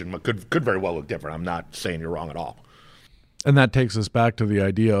distribution could very well look different. I'm not saying you're wrong at all. And that takes us back to the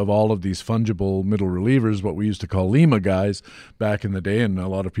idea of all of these fungible middle relievers, what we used to call Lima guys back in the day, and a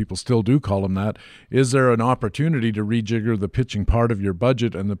lot of people still do call them that. Is there an opportunity to rejigger the pitching part of your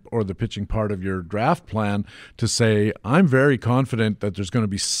budget or the pitching part of your draft plan to say, I'm very confident that there's going to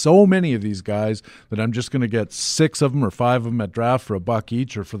be so many of these guys that I'm just going to get 6 of them or 5 of them at draft for $1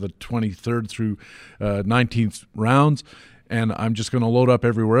 each or for the 23rd through 19th rounds. And I'm just going to load up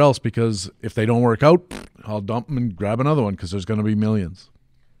everywhere else because if they don't work out, I'll dump them and grab another one because there's going to be millions.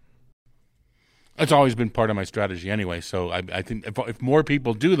 That's always been part of my strategy anyway. So I think if more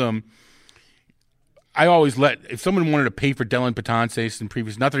people do them, I always if someone wanted to pay for Dellin Betances in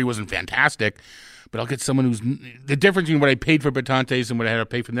previous, not that he wasn't fantastic, but I'll get someone who's the difference between what I paid for Betances and what I had to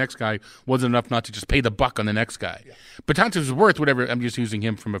pay for the next guy wasn't enough not to just pay the buck on the next guy. Yeah. Betances is worth whatever. I'm just using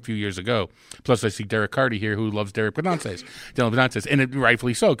him from a few years ago. Plus, I see Derek Carty here who loves Dellin Betances, and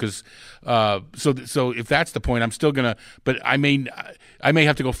rightfully so because so if that's the point, I'm still gonna. But I may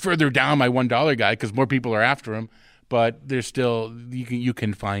have to go further down my $1 guy because more people are after him. But there's still you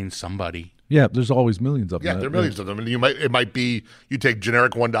can find somebody. Yeah, there's always millions of them. Yeah, there are millions of them. And it might be you take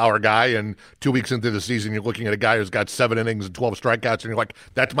generic $1 guy, and 2 weeks into the season, you're looking at a guy who's got 7 innings and 12 strikeouts, and you're like,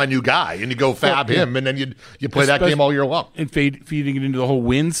 that's my new guy. And you go fab him, and then you play that game all year long. And feeding it into the whole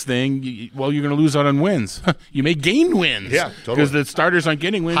wins thing, you're going to lose out on wins. You may gain wins. Yeah, totally. Because the starters aren't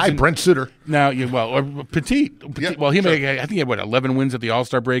getting wins. Hi, Brent Suter. Or Petit. Yeah, well, I think he had, 11 wins at the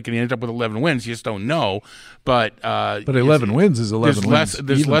All-Star break, and he ended up with 11 wins. You just don't know. But 11 wins is 11 wins.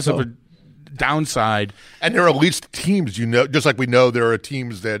 There's less of a downside. And there are at least teams, just like we know there are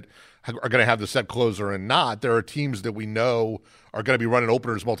teams that are going to have the set closer and not. There are teams that we know are going to be running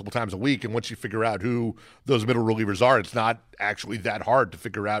openers multiple times a week. And once you figure out who those middle relievers are, it's not actually that hard to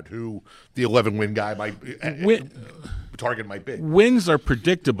figure out who the 11-win guy target might be. Wins are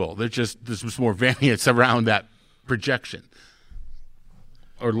predictable. There's more variance around that projection,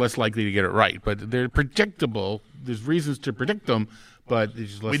 or less likely to get it right. But they're predictable. There's reasons to predict them, but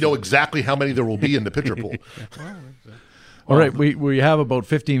we know exactly how many there will be in the pitcher pool. All right, we have about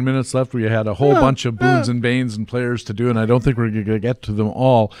 15 minutes left. We had a whole bunch of boons and banes and players to do, and I don't think we're going to get to them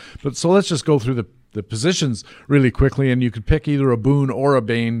all. But so let's just go through the positions really quickly, and you could pick either a boon or a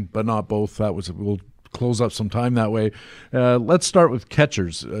bane, but not both. We'll close up some time that way. Let's start with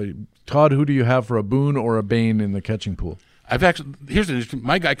catchers. Todd, who do you have for a boon or a bane in the catching pool?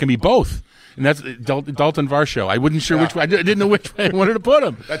 My guy can be both, and that's Dalton Varsho. I wasn't sure which way. I didn't know which way I wanted to put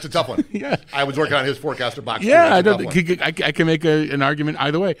him. That's a tough one. Yeah, I was working on his forecaster box. Yeah, I can make an argument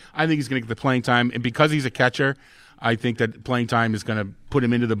either way. I think he's going to get the playing time, and because he's a catcher, I think that playing time is going to put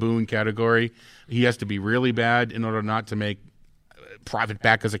him into the boon category. He has to be really bad in order not to make profit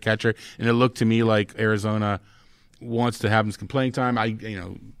back as a catcher, and it looked to me like Arizona wants to have him some playing time.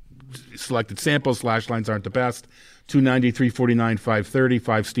 Selected samples, slash lines aren't the best. 290, 349, 530,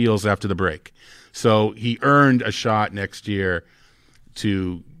 5 steals after the break. So he earned a shot next year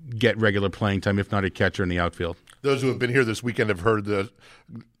to get regular playing time, if not a catcher in the outfield. Those who have been here this weekend have heard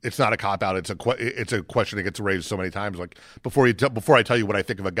it's not a cop-out. It's a question that gets raised so many times. Like, before I tell you what I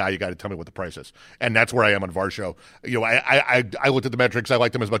think of a guy, you got to tell me what the price is. And that's where I am on Varsho. I looked at the metrics. I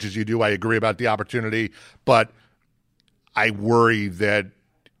like them as much as you do. I agree about the opportunity. But I worry that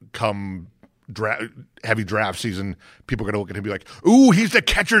come heavy draft season, people are going to look at him and be like, ooh, he's the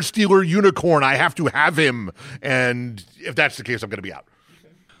catcher stealer unicorn. I have to have him. And if that's the case, I'm going to be out.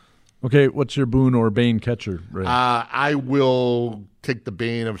 Okay, what's your boon or bane catcher, Ray? I will take the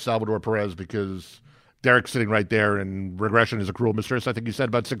bane of Salvador Perez because Derek's sitting right there, and regression is a cruel mistress, I think you said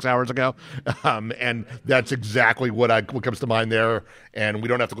about 6 hours ago. And that's exactly what comes to mind there. And we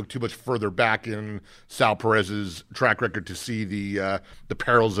don't have to look too much further back in Sal Perez's track record to see the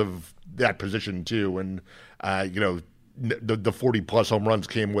perils of that position too. And, the 40-plus home runs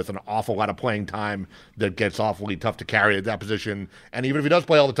came with an awful lot of playing time that gets awfully tough to carry at that position. And even if he does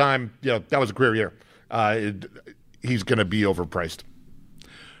play all the time, that was a career year. He's going to be overpriced.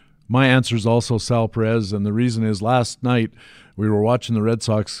 My answer is also Sal Perez, and the reason is last night we were watching the Red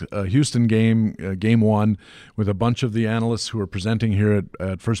Sox Houston game, Game 1, with a bunch of the analysts who are presenting here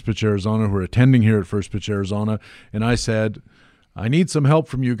at First Pitch Arizona, who are attending here at First Pitch Arizona, and I said, I need some help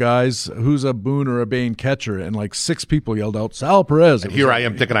from you guys. Who's a boon or a bane catcher? And like 6 people yelled out, Sal Perez. And here I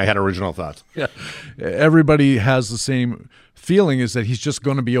am thinking I had original thoughts. Yeah, everybody has the same feeling, is that he's just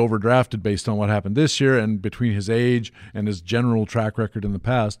going to be overdrafted based on what happened this year, and between his age and his general track record in the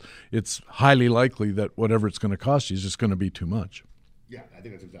past, it's highly likely that whatever it's going to cost you is just going to be too much. Yeah, I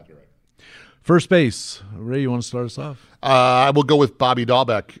think that's exactly right. First base. Ray, you want to start us off? I will go with Bobby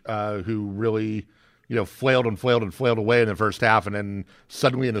Dahlbeck, who really flailed away in the first half, and then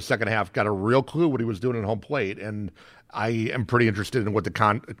suddenly in the second half got a real clue what he was doing at home plate. And I am pretty interested in what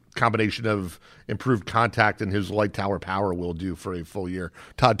the combination of improved contact and his light tower power will do for a full year.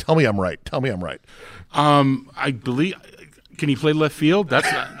 Todd, tell me I'm right. I believe. Can he play left field?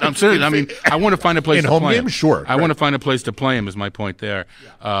 I'm serious. I mean, I want to find a place in to home play game. him. Sure, I want to find a place to play him. Is my point there.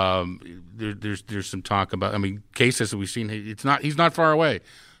 Yeah. There's some talk about. I mean, Casas we've seen. He's not far away.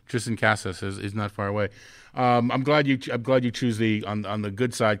 Tristan Casas is not far away. I'm glad you choose the on the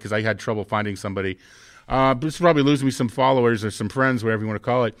good side, because I had trouble finding somebody. This is probably losing me some followers or some friends, whatever you want to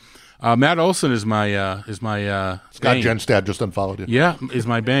call it. Matt Olson is my Scott bane. Genstad just unfollowed you. Yeah, is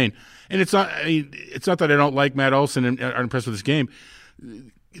my bane. And it's not that I don't like Matt Olson and aren't impressed with his game.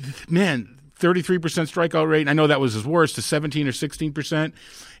 Man, 33% strikeout rate. And I know that was his worst, to 17 or 16%,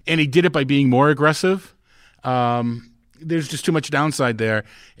 and he did it by being more aggressive. There's just too much downside there,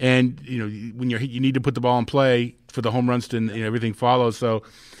 and when you need to put the ball in play for the home runs to, everything follows. So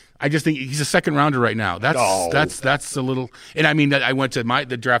I just think he's a second rounder right now. That's a little. And I mean, I went to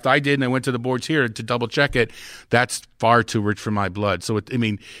the draft I did, and I went to the boards here to double check it. That's far too rich for my blood. So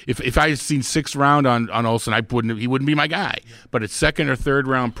if I had seen 6th round on Olson, he wouldn't be my guy. But at 2nd or 3rd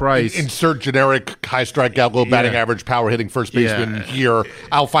round price, insert generic high strikeout, low batting average, power hitting first baseman here.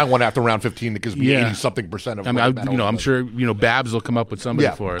 I'll find one after round 15 that gives me 80-something% of. I'm sure Babs will come up with somebody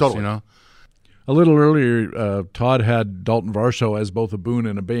for us. Totally. I A little earlier, Todd had Dalton Varsho as both a boon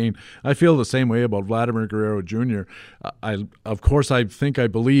and a bane. I feel the same way about Vladimir Guerrero Jr. Of course, I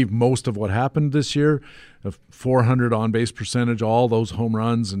believe most of what happened this year, 400 on-base percentage, all those home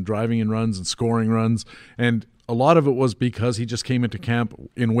runs and driving in runs and scoring runs, and a lot of it was because he just came into camp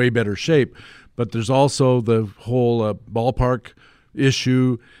in way better shape. But there's also the whole ballpark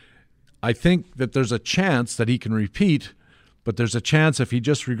issue. I think that there's a chance that he can repeat, but there's a chance if he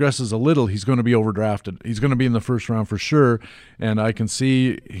just regresses a little, he's going to be overdrafted. He's going to be in the first round for sure. And I can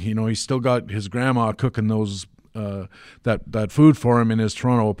see, he's still got his grandma cooking those that food for him in his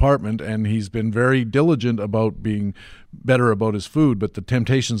Toronto apartment, and he's been very diligent about being better about his food. But the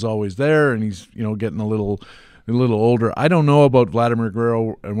temptation's always there, and he's getting a little older. I don't know about Vladimir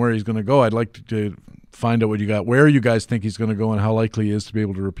Guerrero and where he's going to go. I'd like to find out where you guys think he's going to go and how likely he is to be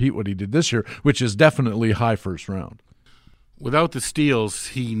able to repeat what he did this year, which is definitely high first round. Without the steals,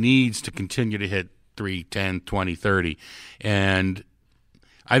 he needs to continue to hit 3, 10, 20, 30. And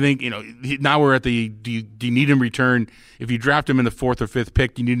I think, now we're at do you need him return, if you draft him in the 4th or 5th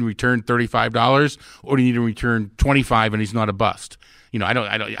pick, do you need him return $35 or do you need him return $25 and he's not a bust?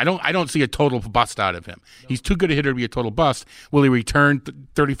 I don't see a total bust out of him. He's too good a hitter to be a total bust. Will he return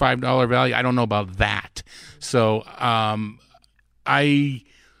 $35 value? I don't know about that. So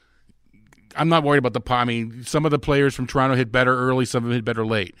I'm not worried about some of the players from Toronto hit better early, some of them hit better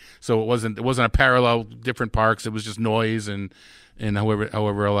late. So it wasn't a parallel, different parks. It was just noise and however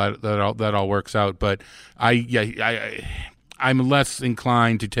that all works out. But I'm less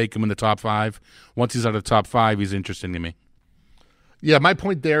inclined to take him in the top 5. Once he's out of the top 5, he's interesting to me. Yeah, my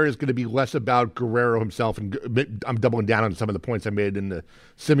point there is going to be less about Guerrero himself, and I'm doubling down on some of the points I made in the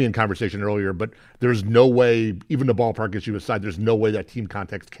Semien conversation earlier, but there's no way, even the ballpark issue aside, there's no way that team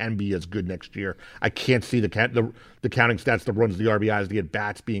context can be as good next year. I can't see the counting stats, the runs, the RBIs, the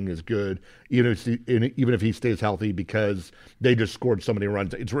at-bats being as good, even if he stays healthy, because they just scored so many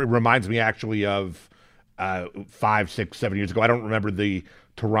runs. It reminds me actually of 5, 6, 7 years ago. I don't remember the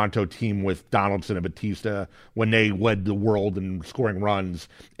Toronto team with Donaldson and Batista when they led the world in scoring runs.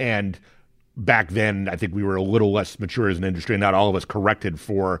 And back then, I think we were a little less mature as an industry, and not all of us corrected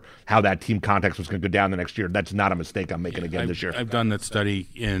for how that team context was going to go down the next year. That's not a mistake I'm making again this year. I've done that study,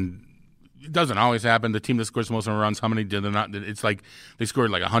 and it doesn't always happen. The team that scores the most runs, how many did they not? It's like they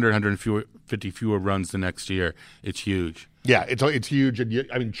scored like 150 fewer runs the next year. It's huge. Yeah, it's huge,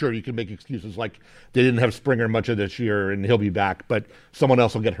 and sure, you can make excuses like they didn't have Springer much of this year, and he'll be back, but someone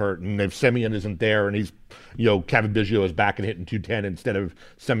else will get hurt, and if Semien isn't there, and he's, Kevin Biggio is back and hitting 210 instead of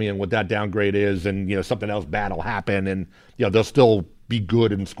Semien, what that downgrade is, and something else bad will happen, and they'll still be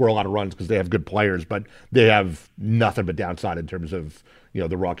good and score a lot of runs because they have good players, but they have nothing but downside in terms of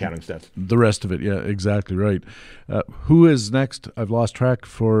the raw counting stats. The rest of it, yeah, exactly right. Who is next? I've lost track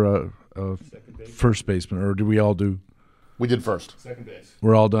for first baseman, or do we all do? We did first. Second base.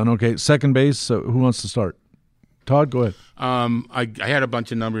 We're all done. Okay, second base. So who wants to start? Todd, go ahead. I had a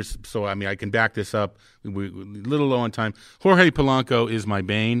bunch of numbers, so I can back this up. We're a little low on time. Jorge Polanco is my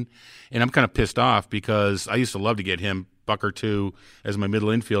bane, and I'm kind of pissed off because I used to love to get him buck or two as my middle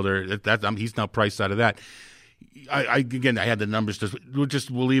infielder. He's now priced out of that. I had the numbers.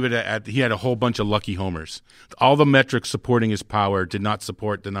 We'll leave it at he had a whole bunch of lucky homers. All the metrics supporting his power did not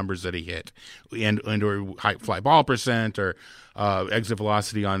support the numbers that he hit, and or high fly ball percent or exit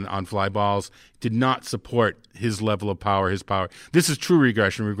velocity on fly balls did not support his level of power, his power. This is true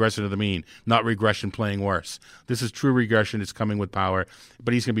regression to the mean, not regression playing worse. This is true regression. It's coming with power,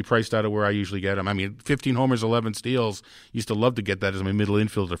 but he's going to be priced out of where I usually get him. 15 homers, 11 steals. Used to love to get that as my middle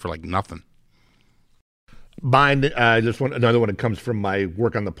infielder for like nothing. Mine, another one that comes from my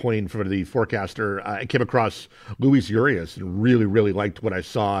work on the plane for the forecaster. I came across Luis Urias and really, really liked what I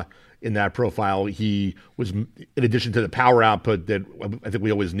saw in that profile. He was, in addition to the power output that I think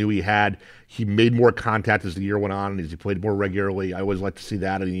we always knew he had, he made more contact as the year went on and as he played more regularly. I always like to see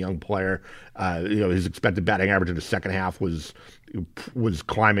that in a young player. His expected batting average in the second half was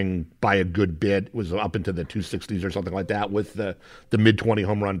climbing by a good bit. It was up into the 260s or something like that with the mid-20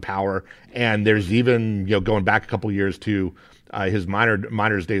 home run power. And there's even, going back a couple of years to his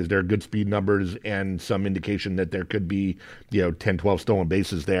minors days, there are good speed numbers and some indication that there could be, 10, 12 stolen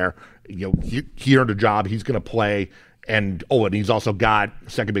bases there. He earned a job. He's going to play. And he's also got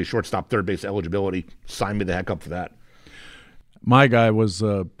second base, shortstop, third base eligibility. Sign me the heck up for that. My guy was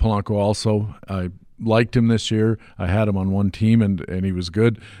Polanco also. I liked him this year. I had him on one team, and he was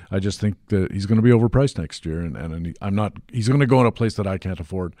good. I just think that he's going to be overpriced next year, and I'm not. He's going to go in a place that I can't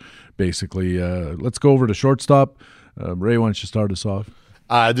afford, basically. Let's go over to shortstop. Ray, why don't you start us off?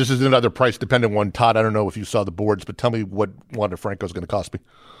 This is another price-dependent one. Todd, I don't know if you saw the boards, but tell me what Wander Franco is going to cost me.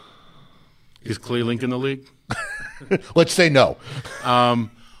 Is Clay Link in the league? Let's say no.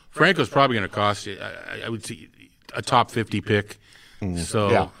 Franco's probably going to cost you. I would say a top 50 pick. So,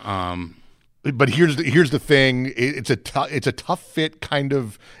 Yeah. But here's the thing. It's a tough fit kind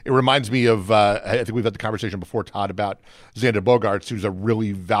of. It reminds me of. I think we've had the conversation before, Todd, about Xander Bogaerts, who's a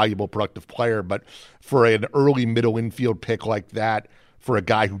really valuable, productive player. But for an early middle infield pick like that, for a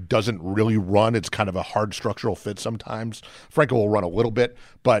guy who doesn't really run, it's kind of a hard structural fit sometimes. Franco will run a little bit,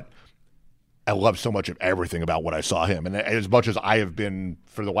 but I love so much of everything about what I saw him. And as much as I have been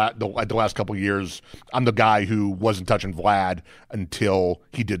for the last couple of years, I'm the guy who wasn't touching Vlad until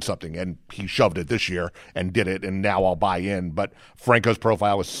he did something, and he shoved it this year and did it, and now I'll buy in. But Franco's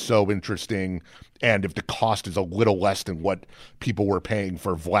profile is so interesting, and if the cost is a little less than what people were paying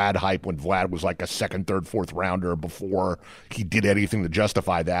for Vlad hype when Vlad was like a second, third, fourth rounder before he did anything to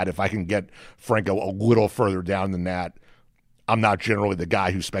justify that, if I can get Franco a little further down than that, I'm not generally the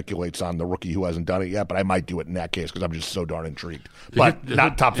guy who speculates on the rookie who hasn't done it yet, but I might do it in that case because I'm just so darn intrigued. But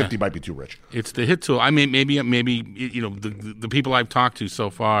top 50 might be too rich. It's the hit tool. I mean, maybe the people I've talked to so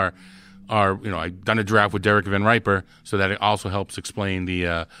far are, I've done a draft with Derek Van Riper, so that it also helps explain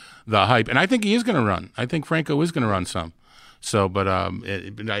the hype. And I think he is going to run. I think Franco is going to run some. So, but I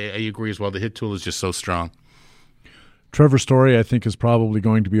agree as well. The hit tool is just so strong. Trevor Story, I think, is probably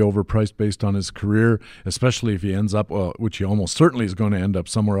going to be overpriced based on his career, especially if he ends up, which he almost certainly is going to end up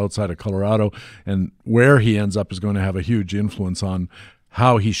somewhere outside of Colorado, and where he ends up is going to have a huge influence on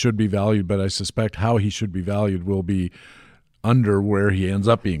how he should be valued, but I suspect how he should be valued will be under where he ends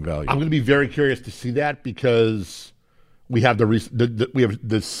up being valued. I'm going to be very curious to see that because we have we have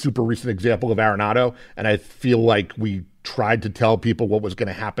the super recent example of Arenado, and I feel like we tried to tell people what was going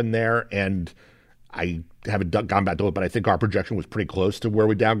to happen there, and I haven't gone back to it, but I think our projection was pretty close to where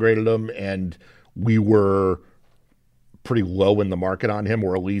we downgraded him, and we were pretty low in the market on him,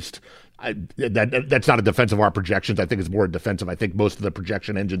 or at least that's not a defense of our projections. I think it's more a defense of, I think most of the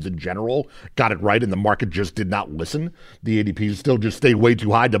projection engines in general got it right, and the market just did not listen. The ADPs still just stayed way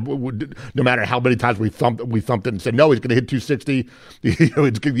too high. No matter how many times we thumped it and said, no, he's going to hit 260.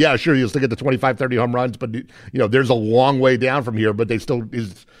 Yeah, sure, he'll still get the 25, 30 home runs, but there's a long way down from here, but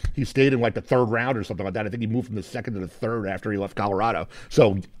he stayed in like the third round or something like that. I think he moved from the second to the third after he left Colorado.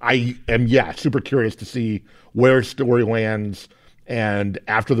 So I am, super curious to see where Story lands. And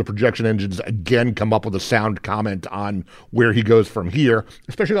after the projection engines again come up with a sound comment on where he goes from here,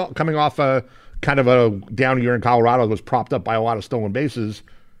 especially coming off a kind of a down year in Colorado that was propped up by a lot of stolen bases,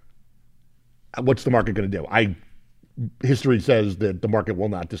 what's the market going to do? History says that the market will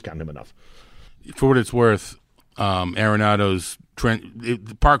not discount him enough. For what it's worth, Arenado's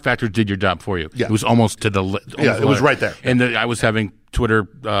the park factor did your job for you. Yeah. It was almost to the it was right there. And I was having Twitter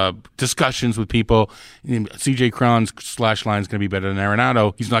discussions with people. CJ Cron's slash line is going to be better than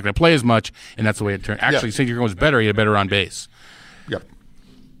Arenado. He's not going to play as much, and that's the way it turned. Actually, CJ Cron was better. He had better on base. Yep.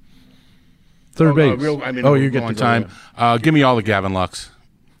 Third base. You get the time. Give me all the Gavin Lux.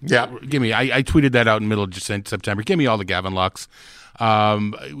 Yeah. Give me. I tweeted that out in the middle of September. Give me all the Gavin Lux.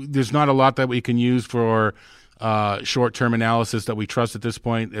 There's not a lot that we can use for short-term analysis that we trust at this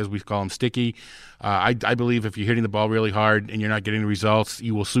point, as we call them sticky. I believe if you're hitting the ball really hard and you're not getting the results,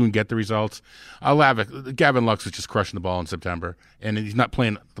 you will soon get the results. Gavin Lux is just crushing the ball in September, and he's not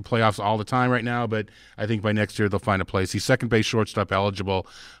playing the playoffs all the time right now, but I think by next year they'll find a place. He's second base shortstop eligible.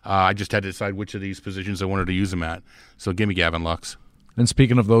 I just had to decide which of these positions I wanted to use him at. So give me Gavin Lux. And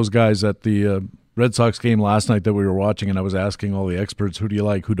speaking of those guys, at the Red Sox game last night that we were watching, and I was asking all the experts, who do you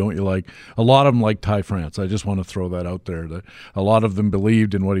like, who don't you like? A lot of them like Ty France. I just want to throw that out there. A lot of them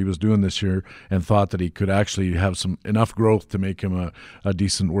believed in what he was doing this year and thought that he could actually have enough growth to make him a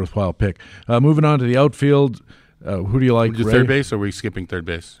decent, worthwhile pick. Moving on to the outfield, who do you like? Do third base, or are we skipping third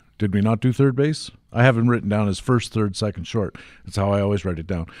base? Did we not do third base? I have him written down as first, third, second, short. That's how I always write it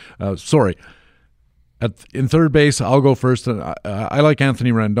down. Sorry. In third base, I'll go first. I like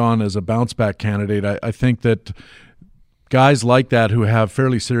Anthony Rendon as a bounce-back candidate. I think that guys like that who have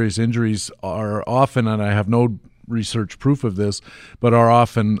fairly serious injuries are often, and I have no research proof of this, but are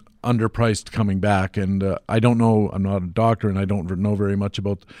often underpriced coming back. And I don't know, I'm not a doctor, and I don't know very much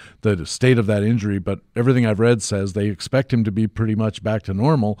about the state of that injury, but everything I've read says they expect him to be pretty much back to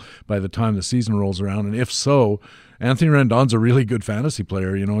normal by the time the season rolls around. And if so, Anthony Rendon's a really good fantasy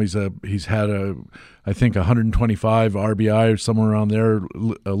player. He's had I think 125 RBI or somewhere around there,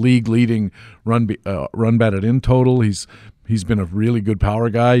 a league leading run batted in total. He's been a really good power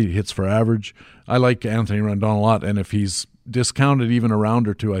guy. He hits for average. I like Anthony Rendon a lot, and if he's discounted even a round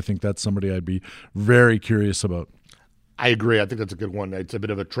or two, I think that's somebody I'd be very curious about. I agree. I think that's a good one. It's a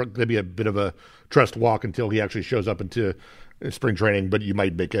bit of maybe a bit of a trust walk until he actually shows up into in spring training, but you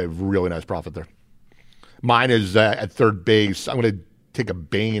might make a really nice profit there. Mine is at third base. I'm going to take a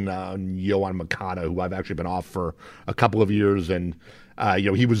bane on Yoan Moncada, who I've actually been off for a couple of years, and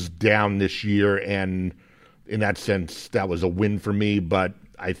he was down this year, and in that sense, that was a win for me. But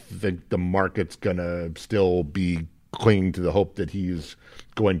I think the market's going to still be clinging to the hope that he's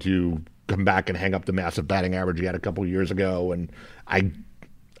going to come back and hang up the massive batting average he had a couple of years ago, and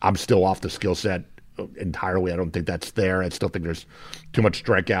I'm still off the skill set entirely. I don't think that's there. I still think there's too much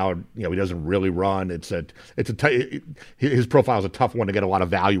strikeout. He doesn't really run. His profile is a tough one to get a lot of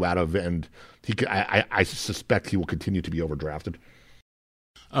value out of, and I suspect he will continue to be overdrafted.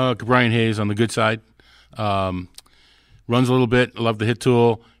 Brian Hayes on the good side, runs a little bit. Love the hit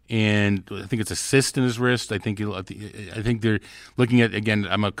tool, and I think it's a cyst in his wrist. I think they're looking at, again,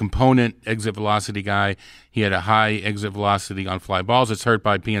 I'm a component exit velocity guy. He had a high exit velocity on fly balls. It's hurt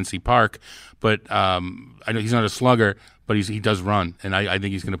by PNC Park, but I know he's not a slugger, but he does run, and I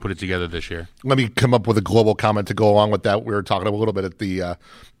think he's going to put it together this year. Let me come up with a global comment to go along with that. We were talking a little bit at the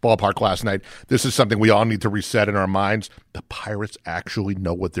ballpark last night. This is something we all need to reset in our minds. The Pirates actually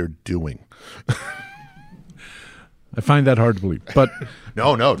know what they're doing. I find that hard to believe, but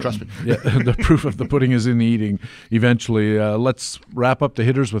no, trust me. Yeah, the proof of the pudding is in the eating. Eventually, let's wrap up the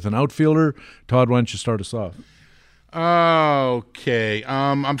hitters with an outfielder. Todd, why don't you start us off? Okay,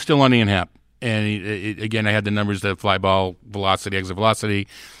 I'm still on Ian Happ, and again, I had the numbers: the fly ball velocity, exit velocity.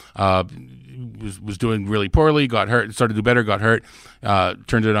 Was doing really poorly, got hurt, started to do better, got hurt,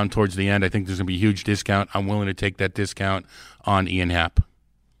 turned it on towards the end. I think there's going to be a huge discount. I'm willing to take that discount on Ian Happ.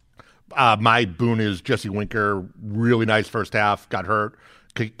 My boon is Jesse Winker. Really nice first half. Got hurt.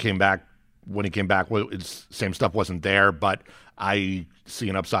 Came back. When he came back, same stuff wasn't there. But I see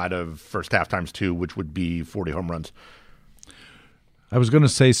an upside of first half times 2, which would be 40 home runs. I was going to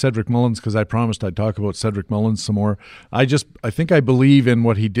say Cedric Mullins because I promised I'd talk about Cedric Mullins some more. I think I believe in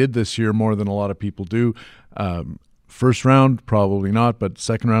what he did this year more than a lot of people do. First round, probably not, but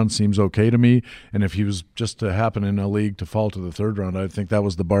second round seems okay to me. And if he was just to happen in a league to fall to the third round, I think that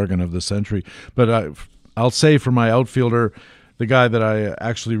was the bargain of the century. But I'll say for my outfielder, the guy that I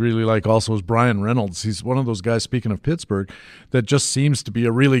actually really like also is Brian Reynolds. He's one of those guys, speaking of Pittsburgh, that just seems to be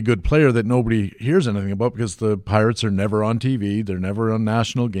a really good player that nobody hears anything about because the Pirates are never on TV. They're never on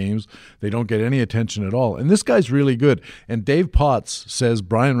national games. They don't get any attention at all. And this guy's really good. And Dave Potts says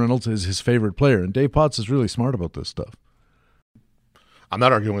Brian Reynolds is his favorite player. And Dave Potts is really smart about this stuff. I'm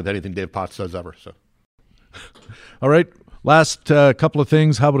not arguing with anything Dave Potts says ever. So, all right. Last couple of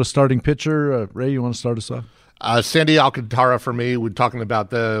things. How about a starting pitcher? Ray, you want to start us off? Sandy Alcantara for me. We're talking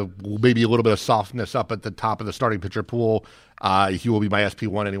about maybe a little bit of softness up at the top of the starting pitcher pool. He will be my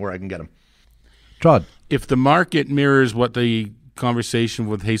SP1 anywhere I can get him. Todd. If the market mirrors what the conversation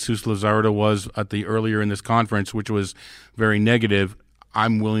with Jesus Luzardo was at the earlier in this conference, which was very negative,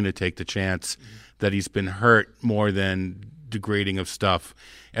 I'm willing to take the chance that he's been hurt more than degrading of stuff.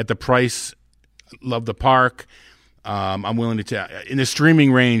 At the price, love the park. I'm willing to in the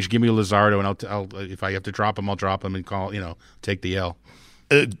streaming range. Give me a Luzardo, and I'll if I have to drop him, I'll drop him and take the L.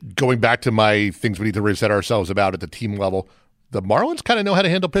 Going back to my things we need to reset ourselves about at the team level, the Marlins kind of know how to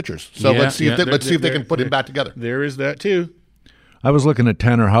handle pitchers. So let's see if they can put him back together. There is that too. I was looking at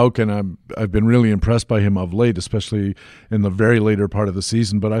Tanner Houck, and I've been really impressed by him of late, especially in the very later part of the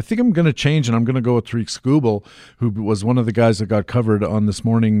season. But I think I'm going to change, and I'm going to go with Tariq Skubal, who was one of the guys that got covered on this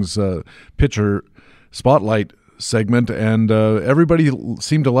morning's pitcher spotlight segment, and everybody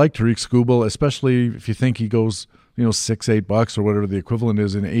seemed to like Tariq Skubal, especially if you think he goes $6-8 or whatever the equivalent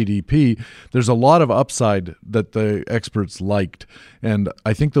is in ADP. There's a lot of upside that the experts liked, and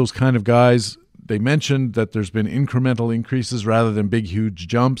I think those kind of guys, they mentioned that there's been incremental increases rather than big huge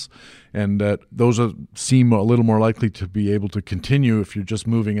jumps, and that those seem a little more likely to be able to continue if you're just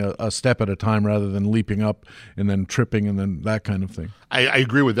moving a step at a time rather than leaping up and then tripping and then that kind of thing. I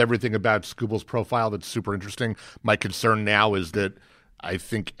agree with everything about Skubal's profile. That's super interesting. My concern now is that I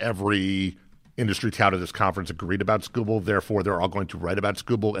think every industry tout of this conference agreed about Skubal. Therefore, they're all going to write about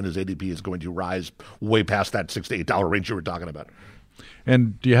Skubal, and his ADP is going to rise way past that $6 to $8 range you were talking about.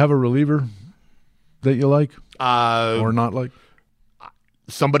 And do you have a reliever that you like or not like?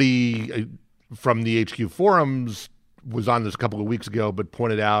 Somebody from the HQ forums was on this a couple of weeks ago, but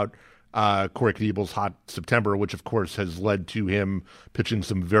pointed out Corey Knebel's hot September, which of course has led to him pitching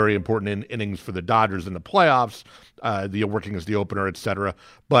some very important innings for the Dodgers in the playoffs, working as the opener, etc.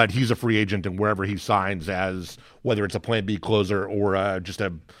 But he's a free agent, and wherever he signs, as whether it's a Plan B closer or just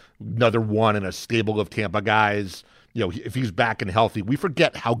another one in a stable of Tampa guys, if he's back and healthy, we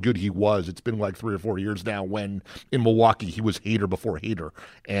forget how good he was. It's been like 3 or 4 years now when in Milwaukee he was hater before hater.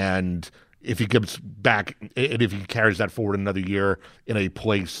 And if he gets back and if he carries that forward another year in a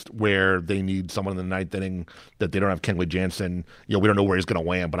place where they need someone in the ninth inning that they don't have Kenley Jansen, we don't know where he's going to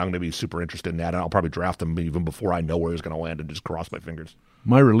land, but I'm going to be super interested in that. And I'll probably draft him even before I know where he's going to land and just cross my fingers.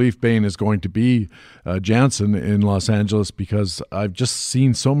 My relief bane is going to be Jansen in Los Angeles because I've just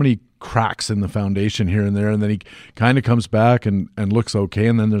seen so many cracks in the foundation here and there, and then he kind of comes back and looks okay,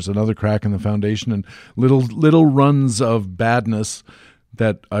 and then there's another crack in the foundation and little runs of badness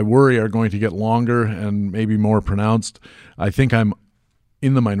that I worry are going to get longer and maybe more pronounced. I think I'm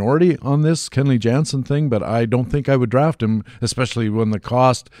in the minority on this Kenley Jansen thing, but I don't think I would draft him, especially when the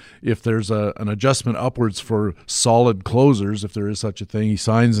cost, if there's an adjustment upwards for solid closers, if there is such a thing. He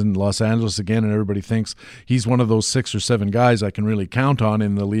signs in Los Angeles again, and everybody thinks he's one of those 6 or 7 guys I can really count on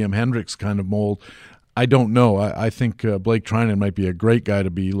in the Liam Hendriks kind of mold. I don't know. I think Blake Treinen might be a great guy to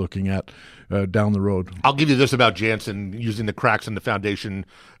be looking at down the road. I'll give you this about Jansen, using the cracks in the foundation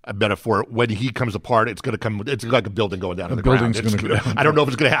metaphor. When he comes apart, it's going to come. It's like a building going down to the ground. I don't know if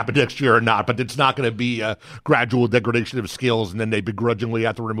it's going to happen next year or not, but it's not going to be a gradual degradation of skills, and then they begrudgingly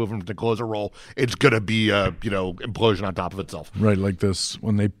have to remove him from the closer role. It's going to be a implosion on top of itself. Right, like this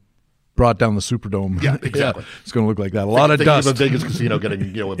when they brought down the Superdome. Yeah, exactly. It's going to look like that. A lot of dust. Of a Vegas casino getting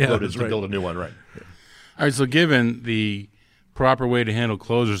imploded to build a new one, right? Yeah. All right, so given the proper way to handle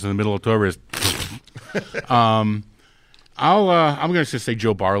closers in the middle of October is, I'm going to just say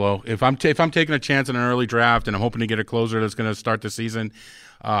Joe Barlow. If I'm taking a chance on an early draft and I'm hoping to get a closer that's going to start the season,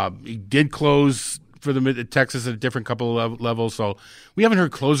 he did close for the Texas at a different couple of levels. So we haven't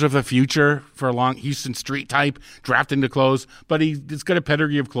heard closer of the future for a long Houston Street type drafting to close, but he's got a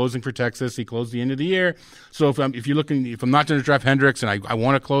pedigree of closing for Texas. He closed the end of the year. So if I'm not going to draft Hendriks and I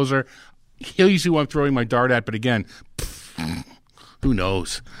want a closer, he'll usually who I'm throwing my dart at. But again, who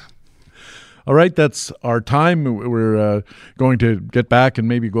knows? All right, that's our time. We're going to get back and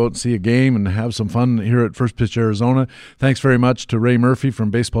maybe go out and see a game and have some fun here at First Pitch Arizona. Thanks very much to Ray Murphy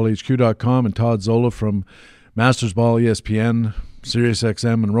from BaseballHQ.com and Todd Zola from Masters Ball, ESPN,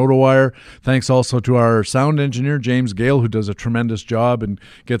 SiriusXM, and RotoWire. Thanks also to our sound engineer, James Gale, who does a tremendous job and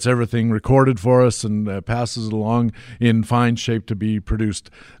gets everything recorded for us and passes it along in fine shape to be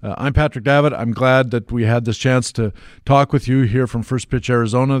produced. I'm Patrick Davitt. I'm glad that we had this chance to talk with you here from First Pitch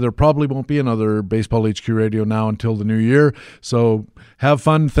Arizona. There probably won't be another Baseball HQ Radio now until the new year, so have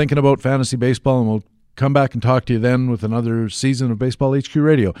fun thinking about fantasy baseball, and we'll come back and talk to you then with another season of Baseball HQ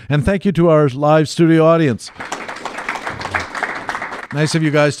Radio. And thank you to our live studio audience. Nice of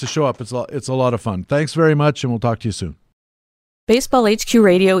you guys to show up. It's a lot of fun. Thanks very much, and we'll talk to you soon. Baseball HQ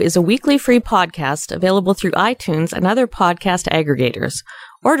Radio is a weekly free podcast available through iTunes and other podcast aggregators,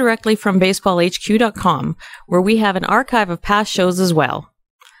 or directly from baseballhq.com, where we have an archive of past shows as well.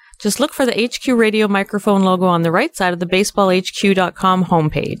 Just look for the HQ Radio microphone logo on the right side of the baseballhq.com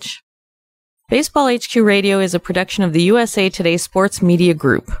homepage. Baseball HQ Radio is a production of the USA Today Sports Media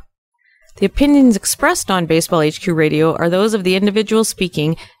Group. The opinions expressed on Baseball HQ Radio are those of the individual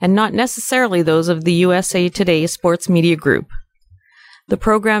speaking and not necessarily those of the USA Today Sports Media Group. The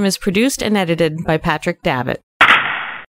program is produced and edited by Patrick Davitt.